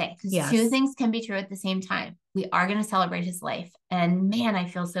I would say, because two things can be true at the same time. We are going to celebrate his life. And man, I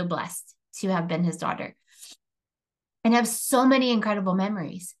feel so blessed to have been his daughter and have so many incredible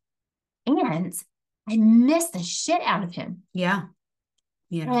memories. And I miss the shit out of him. Yeah.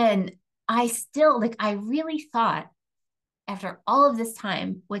 And I still, like, I really thought after all of this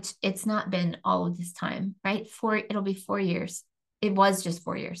time, which it's not been all of this time, right? It'll be 4 years. It was just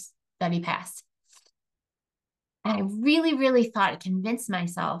 4 years that he passed. And I really, really thought, convinced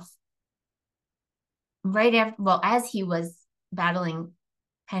myself right after, well, as he was battling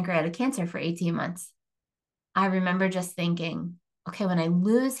pancreatic cancer for 18 months, I remember just thinking, okay, when I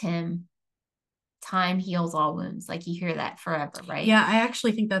lose him, time heals all wounds. Like you hear that forever, right? Yeah, I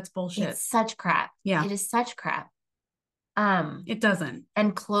actually think that's bullshit. It's such crap. Yeah. It is such crap. It doesn't.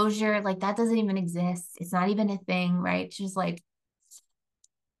 And closure, like that doesn't even exist. It's not even a thing, right? It's just like,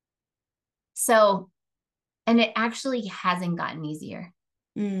 so, and it actually hasn't gotten easier.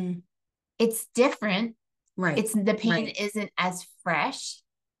 It's different. Right. It's the pain isn't as fresh.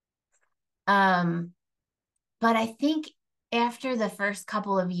 But I think after the first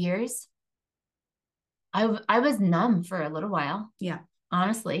couple of years, I was numb for a little while. Yeah.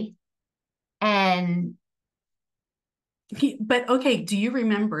 Honestly. And but okay, do you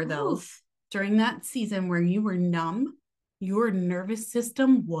remember though, during that season where you were numb, your nervous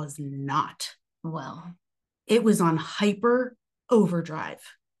system was not. Well, it was on hyper overdrive.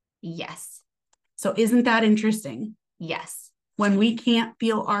 Yes. So isn't that interesting? Yes. When we can't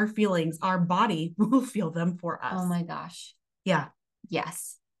feel our feelings, our body will feel them for us. Oh my gosh. Yeah.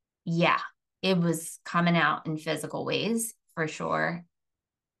 Yes. Yeah. It was coming out in physical ways for sure.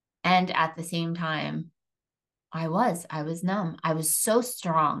 And at the same time, I was numb. I was so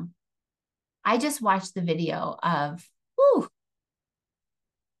strong. I just watched the video of, whew.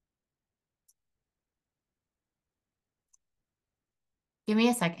 Give me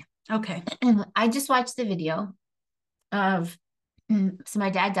a second. Okay. I just watched the video of, so my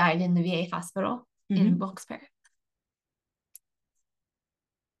dad died in the VA hospital in Wilkes-Barre.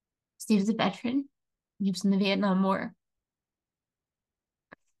 He was a veteran. He was in the Vietnam War.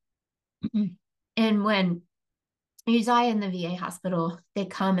 And when you die in the VA hospital, they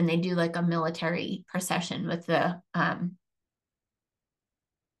come and they do like a military procession with the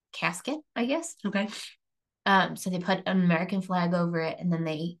casket, I guess. Okay. So they put an American flag over it, and then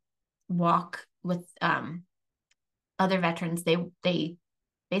they walk with other veterans. They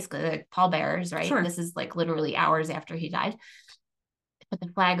basically like pallbearers, right? Sure. This is like literally hours after he died. They put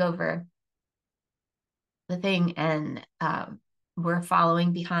the flag over the thing, and we're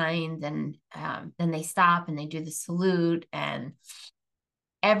following behind, and then they stop and they do the salute, and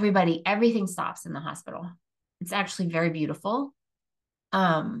everything stops in the hospital. It's actually very beautiful.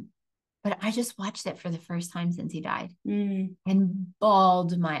 But I just watched it for the first time since he died and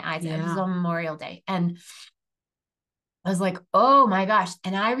bawled my eyes out. It was on Memorial Day. And I was like, oh my gosh.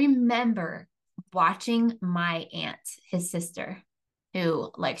 And I remember watching my aunt, his sister,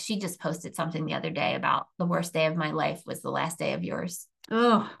 who like she just posted something the other day about the worst day of my life was the last day of yours.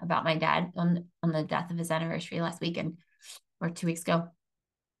 Oh, about my dad on the death of his anniversary last weekend or 2 weeks ago.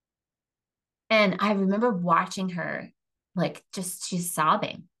 And I remember watching her, like, just she's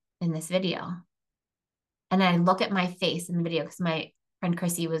sobbing in this video. And I look at my face in the video because my friend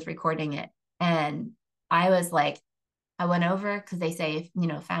Chrissy was recording it. And I was like, I went over because they say,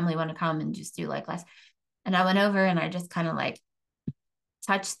 if, family want to come and just do like less. And I went over and I just kind of like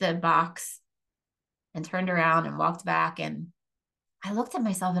touched the box and turned around and walked back. And I looked at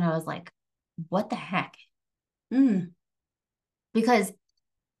myself and I was like, what the heck? Because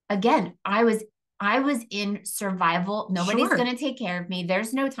again, I was in survival. Nobody's going to take care of me.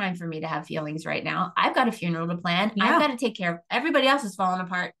 There's no time for me to have feelings right now. I've got a funeral to plan. I've got to take care of everybody else is falling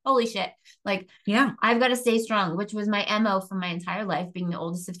apart. Holy shit. Like, I've got to stay strong, which was my MO for my entire life, being the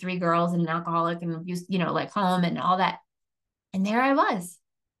oldest of 3 girls and an alcoholic and used, like home and all that. And there I was.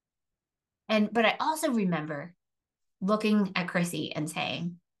 But I also remember looking at Chrissy and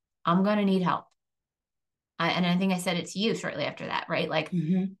saying, I'm going to need help. And I think I said it to you shortly after that, right? Like,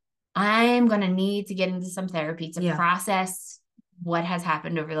 I'm going to need to get into some therapy to process what has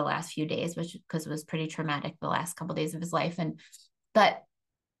happened over the last few days, because it was pretty traumatic the last couple of days of his life. But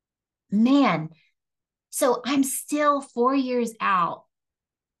man, so I'm still 4 years out,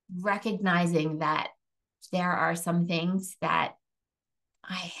 recognizing that there are some things that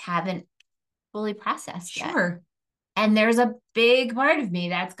I haven't fully processed yet. And there's a big part of me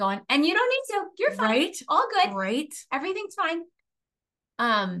that's going, and you don't need to, you're fine. Right. All good. Right. Everything's fine.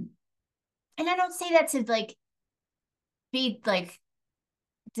 And I don't say that to like be like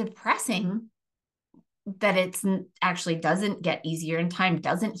depressing, that it's actually doesn't get easier and time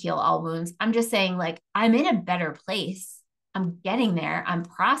doesn't heal all wounds. I'm just saying, like, I'm in a better place. I'm getting there. I'm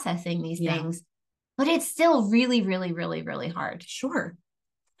processing these things, but it's still really, really, really, really hard. Sure.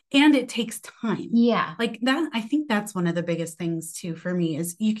 And it takes time. Yeah. Like that. I think that's one of the biggest things too, for me,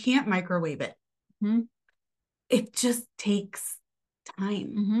 is you can't microwave it. It just takes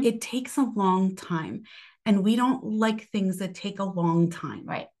time. It takes a long time. And we don't like things that take a long time.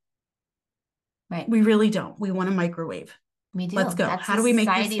 Right. We really don't. We want to microwave. We do. Let's go. That's How do we make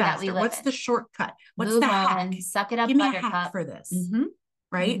this faster? What's the shortcut? What's the hack? Suck it up. Give me a hack for this.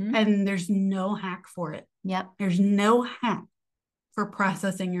 Right. And there's no hack for it. Yep. There's no hack for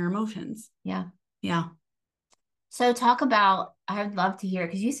processing your emotions. Yeah. Yeah. So talk about, I would love to hear,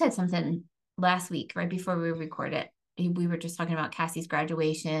 because you said something last week, right before we recorded. We were just talking about Cassie's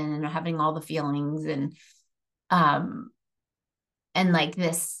graduation and having all the feelings and like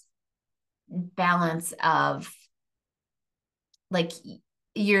this balance of like,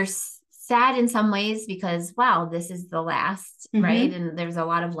 you're sad in some ways because, wow, this is the last, right? And there's a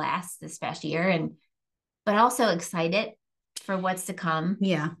lot of last this past year, but also excited for what's to come.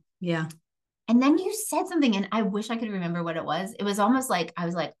 Yeah. Yeah. And then you said something, and I wish I could remember what it was. It was almost like, I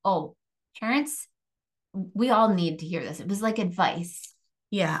was like, oh, parents, we all need to hear this. It was like advice.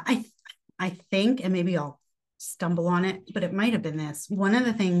 Yeah. I think, and maybe I'll stumble on it, but it might have been this. One of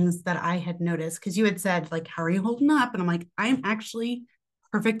the things that I had noticed, because you had said, like, how are you holding up? And I'm like, I'm actually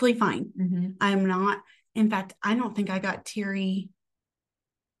perfectly fine. I'm not, in fact, I don't think I got teary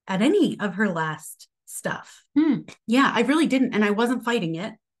at any of her last stuff. Yeah, I really didn't. And I wasn't fighting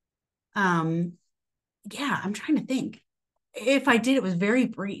it. Yeah, I'm trying to think. If I did, it was very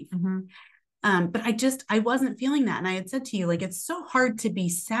brief. But I wasn't feeling that. And I had said to you, like, it's so hard to be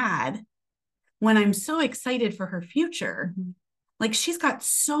sad when I'm so excited for her future. Like, she's got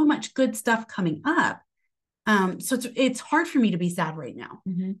so much good stuff coming up. So it's hard for me to be sad right now.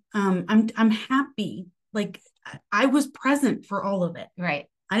 I'm happy. Like, I was present for all of it. Right.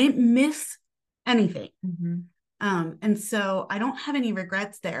 I didn't miss anything. And so I don't have any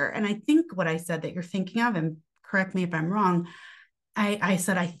regrets there. And I think what I said that you're thinking of, and correct me if I'm wrong, I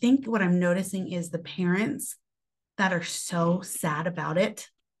said, I think what I'm noticing is the parents that are so sad about it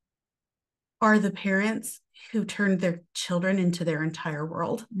are the parents who turned their children into their entire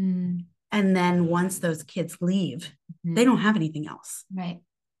world. And then once those kids leave, they don't have anything else. Right.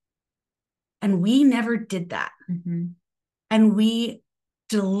 And we never did that. And we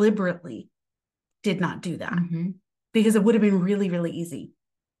deliberately did not do that because it would have been really, really easy.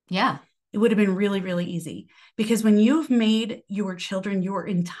 Yeah. It would have been really, really easy because when you've made your children your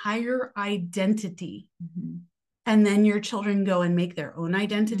entire identity, and then your children go and make their own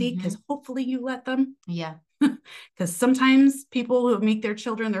identity, because hopefully you let them. Yeah. Because sometimes people who make their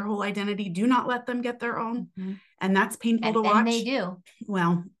children their whole identity do not let them get their own. And that's painful to watch. And they do.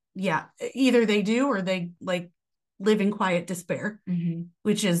 Well, yeah, either they do or they like live in quiet despair,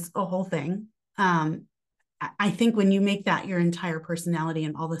 which is a whole thing. I think when you make that your entire personality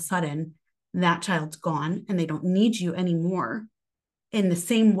and all of a sudden that child's gone and they don't need you anymore in the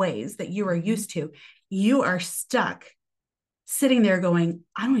same ways that you are used to, you are stuck sitting there going,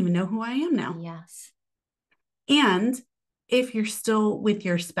 I don't even know who I am now. Yes. And if you're still with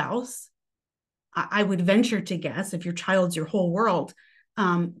your spouse, I would venture to guess if your child's your whole world,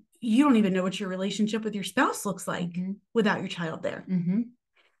 you don't even know what your relationship with your spouse looks like without your child there.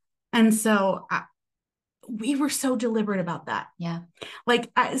 And so we were so deliberate about that. Yeah. Like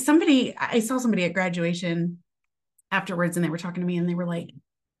I saw somebody at graduation afterwards and they were talking to me and they were like,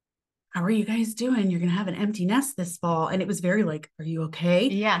 how are you guys doing? You're going to have an empty nest this fall. And it was very like, are you okay?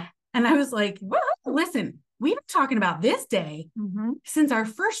 Yeah. And I was like, well, listen, we've been talking about this day since our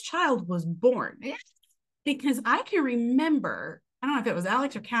first child was born. Yeah. Because I can remember, I don't know if it was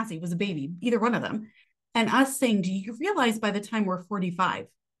Alex or Cassie was a baby, either one of them, and us saying, do you realize by the time we're 45,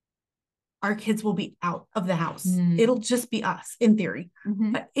 our kids will be out of the house? It'll just be us in theory,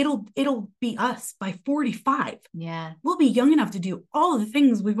 but it'll be us by 45. Yeah. We'll be young enough to do all of the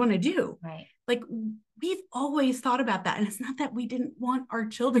things we want to do. Right. Like we've always thought about that. And it's not that we didn't want our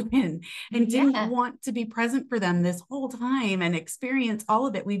children and didn't want to be present for them this whole time and experience all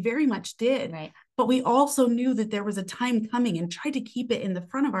of it. We very much did. Right. But we also knew that there was a time coming and tried to keep it in the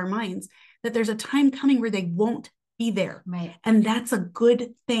front of our minds that there's a time coming where they won't be there. Right. And that's a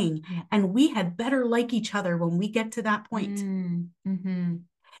good thing. Yeah. And we had better like each other when we get to that point.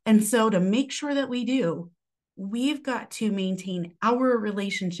 And so to make sure that we do, we've got to maintain our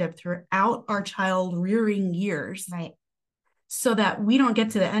relationship throughout our child rearing years. Right. So that we don't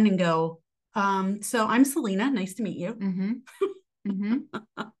get to the end and go, so I'm Selena. Nice to meet you.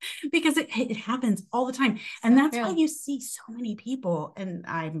 Because it happens all the time. And that's why you see so many people, and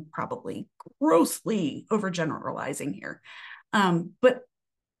I'm probably grossly overgeneralizing here. But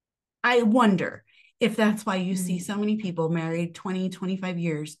I wonder if that's why you see so many people married 20, 25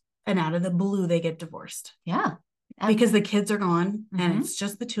 years and out of the blue, they get divorced. Yeah. Because the kids are gone and it's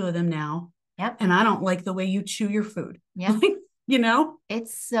just the two of them now. Yep. And I don't like the way you chew your food. Yeah. You know?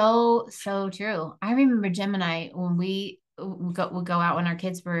 It's so true. I remember Jim and I, when we would go out when our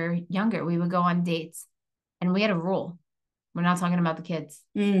kids were younger, we would go on dates and we had a rule. We're not talking about the kids.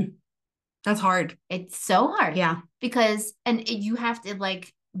 That's hard. It's so hard. Yeah. Because, and you have to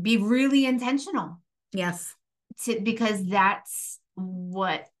like be really intentional. Yes. Because that's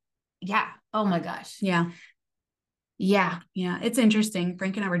what, yeah. Oh my gosh. Yeah. Yeah. Yeah. It's interesting.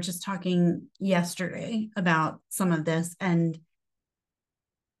 Frank and I were just talking yesterday about some of this and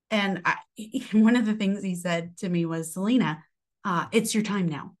one of the things he said to me was, Selena, it's your time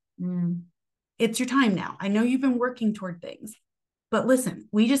now. It's your time now. I know you've been working toward things, but listen,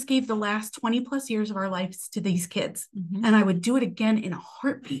 we just gave the last 20 plus years of our lives to these kids and I would do it again in a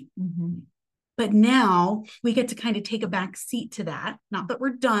heartbeat. But now we get to kind of take a back seat to that. Not that we're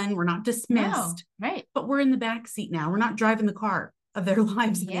done. We're not dismissed. No, right. But we're in the back seat now. We're not driving the car of their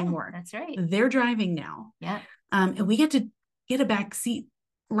lives anymore. That's right. They're driving now. Yeah. And we get to get a back seat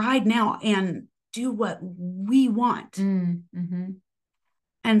ride now and do what we want.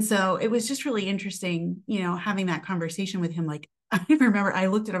 And so it was just really interesting, you know, having that conversation with him. Like, I remember I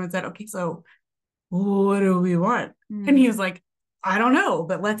looked at him and said, okay, so what do we want? And he was like, I don't know,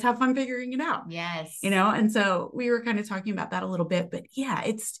 but let's have fun figuring it out. Yes. You know, and so we were kind of talking about that a little bit, but yeah,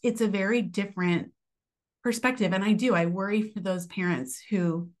 it's a very different perspective. And I worry for those parents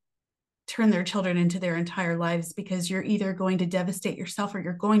who turn their children into their entire lives because you're either going to devastate yourself or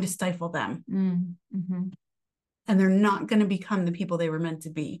you're going to stifle them. And they're not going to become the people they were meant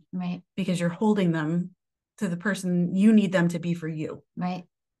to be. Right. Because you're holding them to the person you need them to be for you. Right.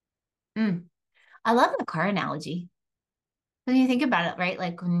 I love the car analogy. When you think about it, right?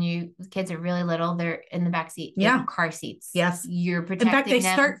 Like when kids are really little, they're in the back seat. Yeah. Car seats. Yes. You're protecting them. In fact, they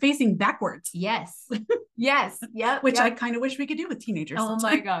start facing backwards. Yes. Yes. Yep. Which I kind of wish we could do with teenagers. Oh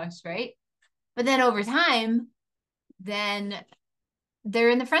my gosh. Right. But then over time, then they're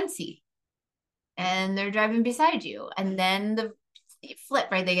in the front seat and they're driving beside you. And then the flip,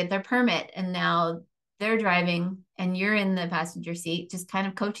 right? They get their permit and now they're driving and you're in the passenger seat, just kind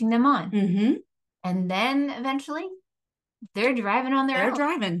of coaching them on. And then eventually they're driving on their own. They're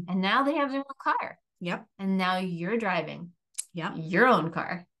driving. And now they have their own car. Yep. And now you're driving. Yep. Your own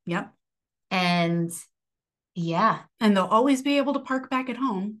car. Yep. And yeah. And they'll always be able to park back at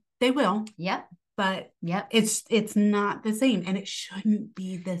home. They will. Yep. But yep. It's not the same. And it shouldn't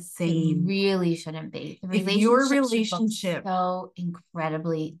be the same. It really shouldn't be. If your relationship so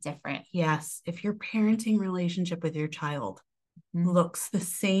incredibly different. Yes. If your parenting relationship with your child looks the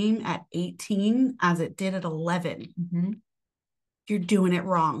same at 18 as it did at 11, you're doing it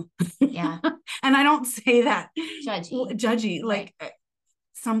wrong. Yeah. And I don't say that judgy. Like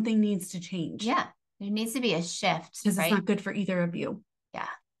something needs to change. Yeah. There needs to be a shift. Because it's not good for either of you. Yeah.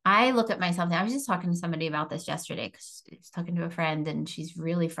 I look at myself now. I was just talking to somebody about this yesterday because I was talking to a friend and she's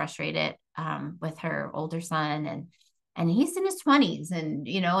really frustrated with her older son and he's in his 20s and,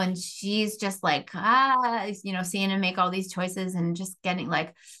 you know, and she's just like, you know, seeing him make all these choices and just getting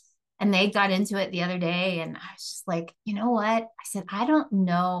like, and they got into it the other day. And I was just like, you know what? I said, I don't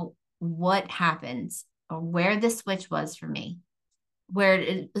know what happens where the switch was for me, where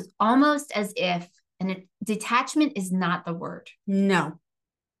it was almost as if, and detachment is not the word. No.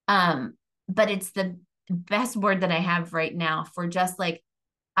 But it's the best word that I have right now for just like,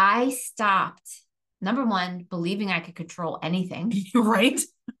 I stopped, number one, believing I could control anything. Right.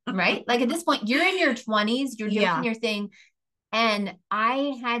 Right. Like at this point, you're in your 20s, you're doing your thing. And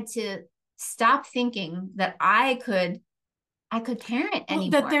I had to stop thinking that I could parent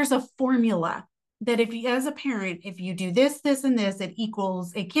anymore. That there's a formula that if you, as a parent, if you do this, this, and this, it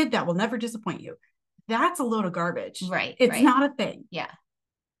equals a kid that will never disappoint you. That's a load of garbage. Right. It's not a thing. Yeah.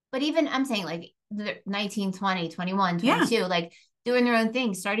 But even I'm saying like 19, 20, 21, 22, like doing their own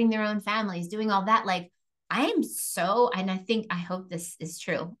thing, starting their own families, doing all that. Like I am so, and I hope this is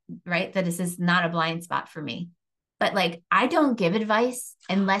true, right? That this is not a blind spot for me. But like, I don't give advice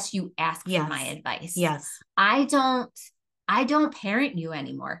unless you ask for my advice. Yes. I don't parent you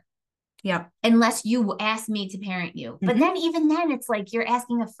anymore. Yep. Unless you ask me to parent you. But then even then it's like you're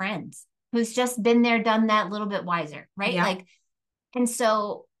asking a friend who's just been there, done that, a little bit wiser, right? Yep. Like, and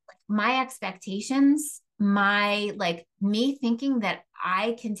so my expectations, my like me thinking that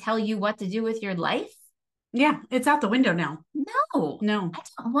I can tell you what to do with your life. Yeah, it's out the window now. No, I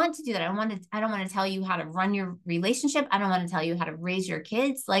don't want to do that. I don't want to tell you how to run your relationship. I don't want to tell you how to raise your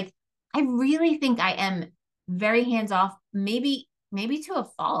kids. Like, I really think I am very hands off, maybe to a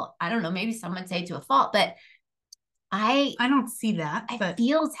fault. I don't know, maybe some would say to a fault, but I don't see that. It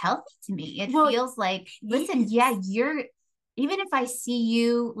feels healthy to me. It feels like, listen, you're, even if I see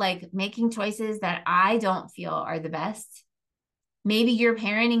you like making choices that I don't feel are the best, maybe you're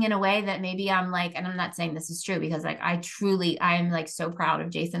parenting in a way that maybe I'm like, and I'm not saying this is true because like I'm like so proud of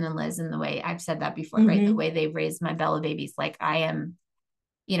Jason and Liz and the way I've said that before, right? The way they've raised my Bella babies. Like I am,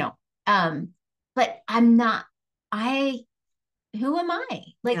 but I'm not, who am I?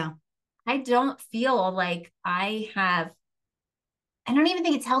 Like, I don't feel like I don't even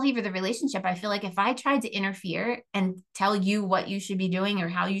think it's healthy for the relationship. I feel like if I tried to interfere and tell you what you should be doing or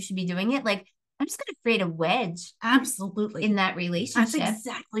how you should be doing it, like I'm just going to create a wedge. Absolutely. In that relationship. That's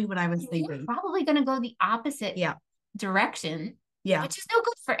exactly what I was thinking. You're probably going to go the opposite direction. Yeah. Which is no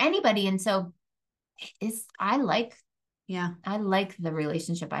good for anybody. And so I like the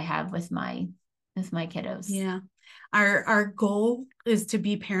relationship I have with my kiddos. Yeah. Our goal is to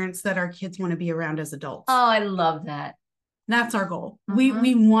be parents that our kids want to be around as adults. Oh, I love that. That's our goal.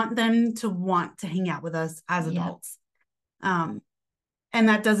 We want them to want to hang out with us as adults. And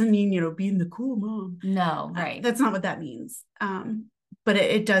that doesn't mean, being the cool mom. No, right. That's not what that means. But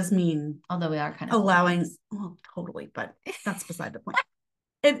it does mean, although we are kind of allowing, well, totally, but that's beside the point.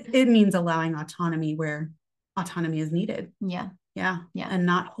 It means allowing autonomy where autonomy is needed. Yeah. Yeah. Yeah. And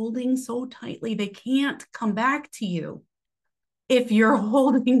not holding so tightly. They can't come back to you if you're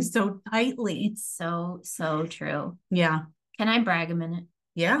holding so tightly. So true. Yeah. Can I brag a minute?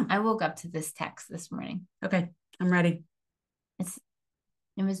 Yeah. I woke up to this text this morning. Okay. I'm ready.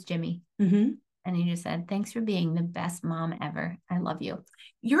 It was Jimmy. Mm-hmm. And he just said, thanks for being the best mom ever. I love you.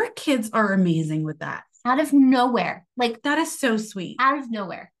 Your kids are amazing with that. Out of nowhere. Like, that is so sweet. Out of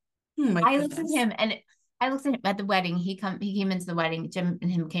nowhere. Oh my I looked at him and I looked at him at the wedding. He came into the wedding. Jim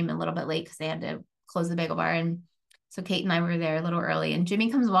and him came a little bit late because they had to close the bagel bar. And so Kate and I were there a little early. And Jimmy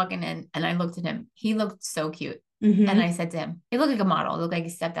comes walking in and I looked at him. He looked so cute. Mm-hmm. And I said to him, he looked like a model. He looked like he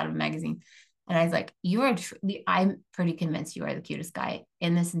stepped out of a magazine. And I was like, I'm pretty convinced you are the cutest guy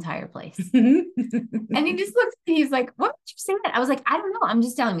in this entire place. And he just looked at me. He's like, what would you say that? I was like, I don't know. I'm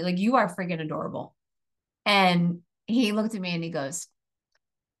just telling you, like, you are freaking adorable. And he looked at me and he goes,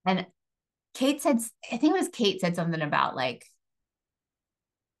 and Kate said, I think it was Kate said something about like,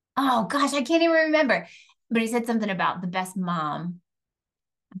 oh gosh, I can't even remember. But he said something about the best mom.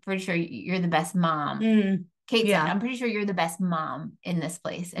 I'm pretty sure you're the best mom. Kate said, I'm pretty sure you're the best mom in this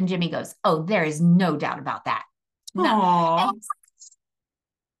place. And Jimmy goes, oh, there is no doubt about that. No.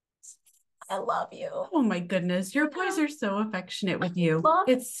 I love you. Oh my goodness. Your boys are so affectionate with you.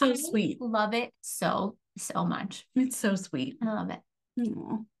 It's so sweet. Love it so much. It's so sweet. I love it.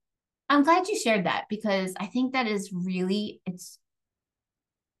 Aww. I'm glad you shared that because I think that is really, it's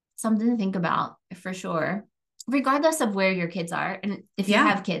something to think about for sure, regardless of where your kids are. And if you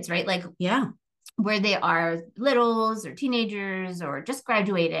have kids, right? Like, where they are littles or teenagers or just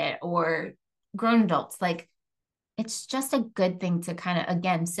graduated or grown adults, like it's just a good thing to kind of,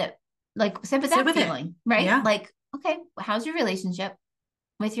 again, sit with that feeling, right? Yeah. Like, okay, how's your relationship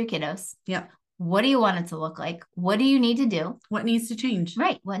with your kiddos? Yeah. What do you want it to look like? What do you need to do? What needs to change?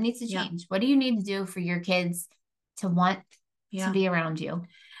 Right. What needs to change? What do you need to do for your kids to want to be around you?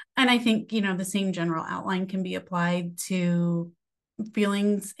 And I think, the same general outline can be applied to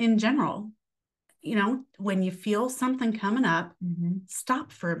feelings in general. you know, when you feel something coming up,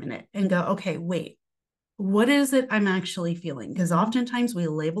 stop for a minute and go, okay, wait, what is it I'm actually feeling? Because oftentimes we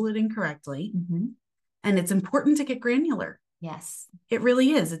label it incorrectly. And it's important to get granular. Yes. It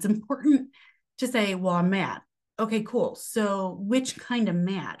really is. It's important to say, well, I'm mad. Okay, cool. So which kind of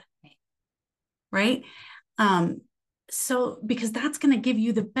mad? Right? So because that's going to give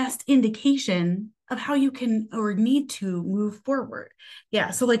you the best indication of how you can or need to move forward.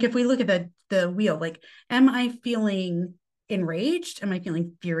 Yeah. So like if we look at the wheel, like, am I feeling enraged? Am I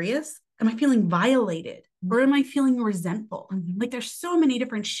feeling furious? Am I feeling violated? Or am I feeling resentful? Like there's so many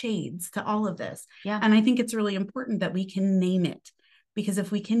different shades to all of this. Yeah. And I think it's really important that we can name it, because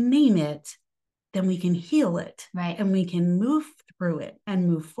if we can name it, then we can heal it. Right. And we can move through it and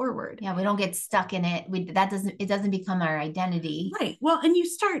move forward. Yeah. We don't get stuck in it. It doesn't become our identity. Right. Well, and you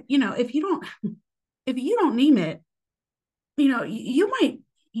start, you know, if you don't name it, you know, you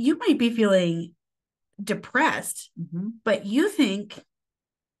might be feeling depressed, but you think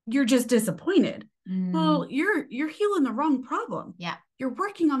you're just disappointed. Well, you're healing the wrong problem. Yeah. You're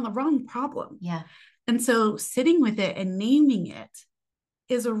working on the wrong problem. Yeah. And so sitting with it and naming it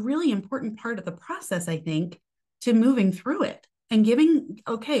is a really important part of the process, I think, to moving through it and giving,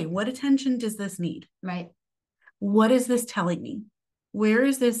 okay, what attention does this need? Right. What is this telling me? Where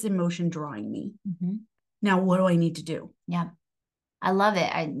is this emotion drawing me? Now, what do I need to do? Yeah. I love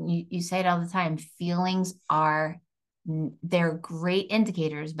it. You say it all the time. Feelings they're great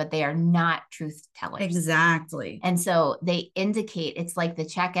indicators, but they are not truth tellers. Exactly. And so they indicate, it's like the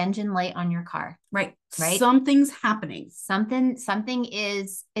check engine light on your car. Right. Right. Something's happening. Something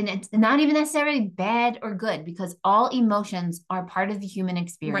is, and it's not even necessarily bad or good, because all emotions are part of the human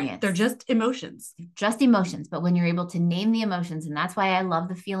experience. Right. They're just emotions. Just emotions. But when you're able to name the emotions, and that's why I love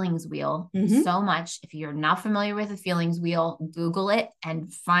the feelings wheel so much. If you're not familiar with the feelings wheel, Google it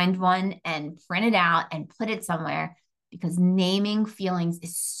and find one and print it out and put it somewhere, because naming feelings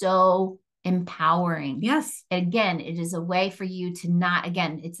is so empowering. Yes. Again, it is a way for you to not,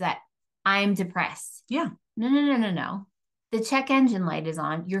 again, it's that I'm depressed. Yeah. No. The check engine light is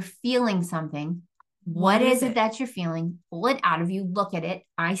on. You're feeling something. What is it that you're feeling? Pull it out of you. Look at it.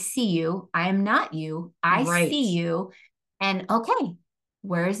 I see you. I am not you. I see you. And okay,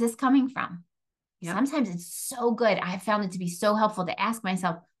 where is this coming from? Yep. Sometimes it's so good. I found it to be so helpful to ask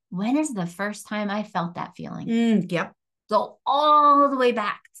myself, when is the first time I felt that feeling? Yep. Go all the way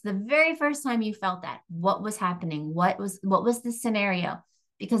back to the very first time you felt that. What was happening? What was the scenario?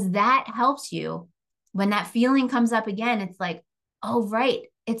 Because that helps you when that feeling comes up again. It's like, oh, right.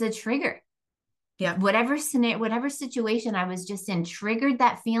 It's a trigger. Yeah. Whatever situation I was just in triggered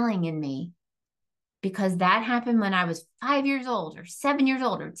that feeling in me, because that happened when I was 5 years old or 7 years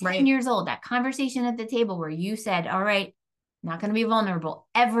old or 10 years old. That conversation at the table where you said, all right, not going to be vulnerable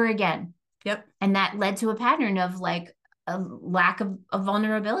ever again. Yep. And that led to a pattern of like a lack of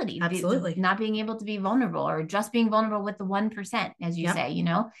vulnerability. Absolutely. Not being able to be vulnerable, or just being vulnerable with the 1%, as you say, you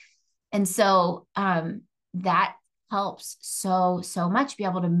know? And so that helps so much be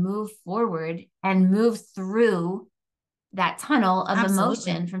able to move forward and move through that tunnel of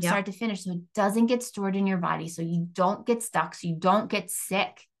emotion from start to finish, so it doesn't get stored in your body, so you don't get stuck, so you don't get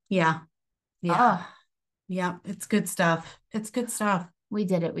sick. Yeah. It's good stuff. We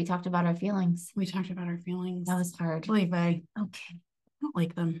did it. We talked about our feelings. That was hard. Believe I okay don't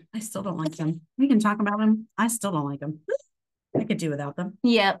like them. I still don't like them. We can talk about them. I still don't like them. I could do without them.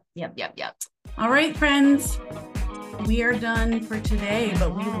 Yep. All right, friends, we are done for today,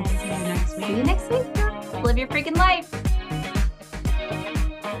 but we will see you next week. Live your freaking life.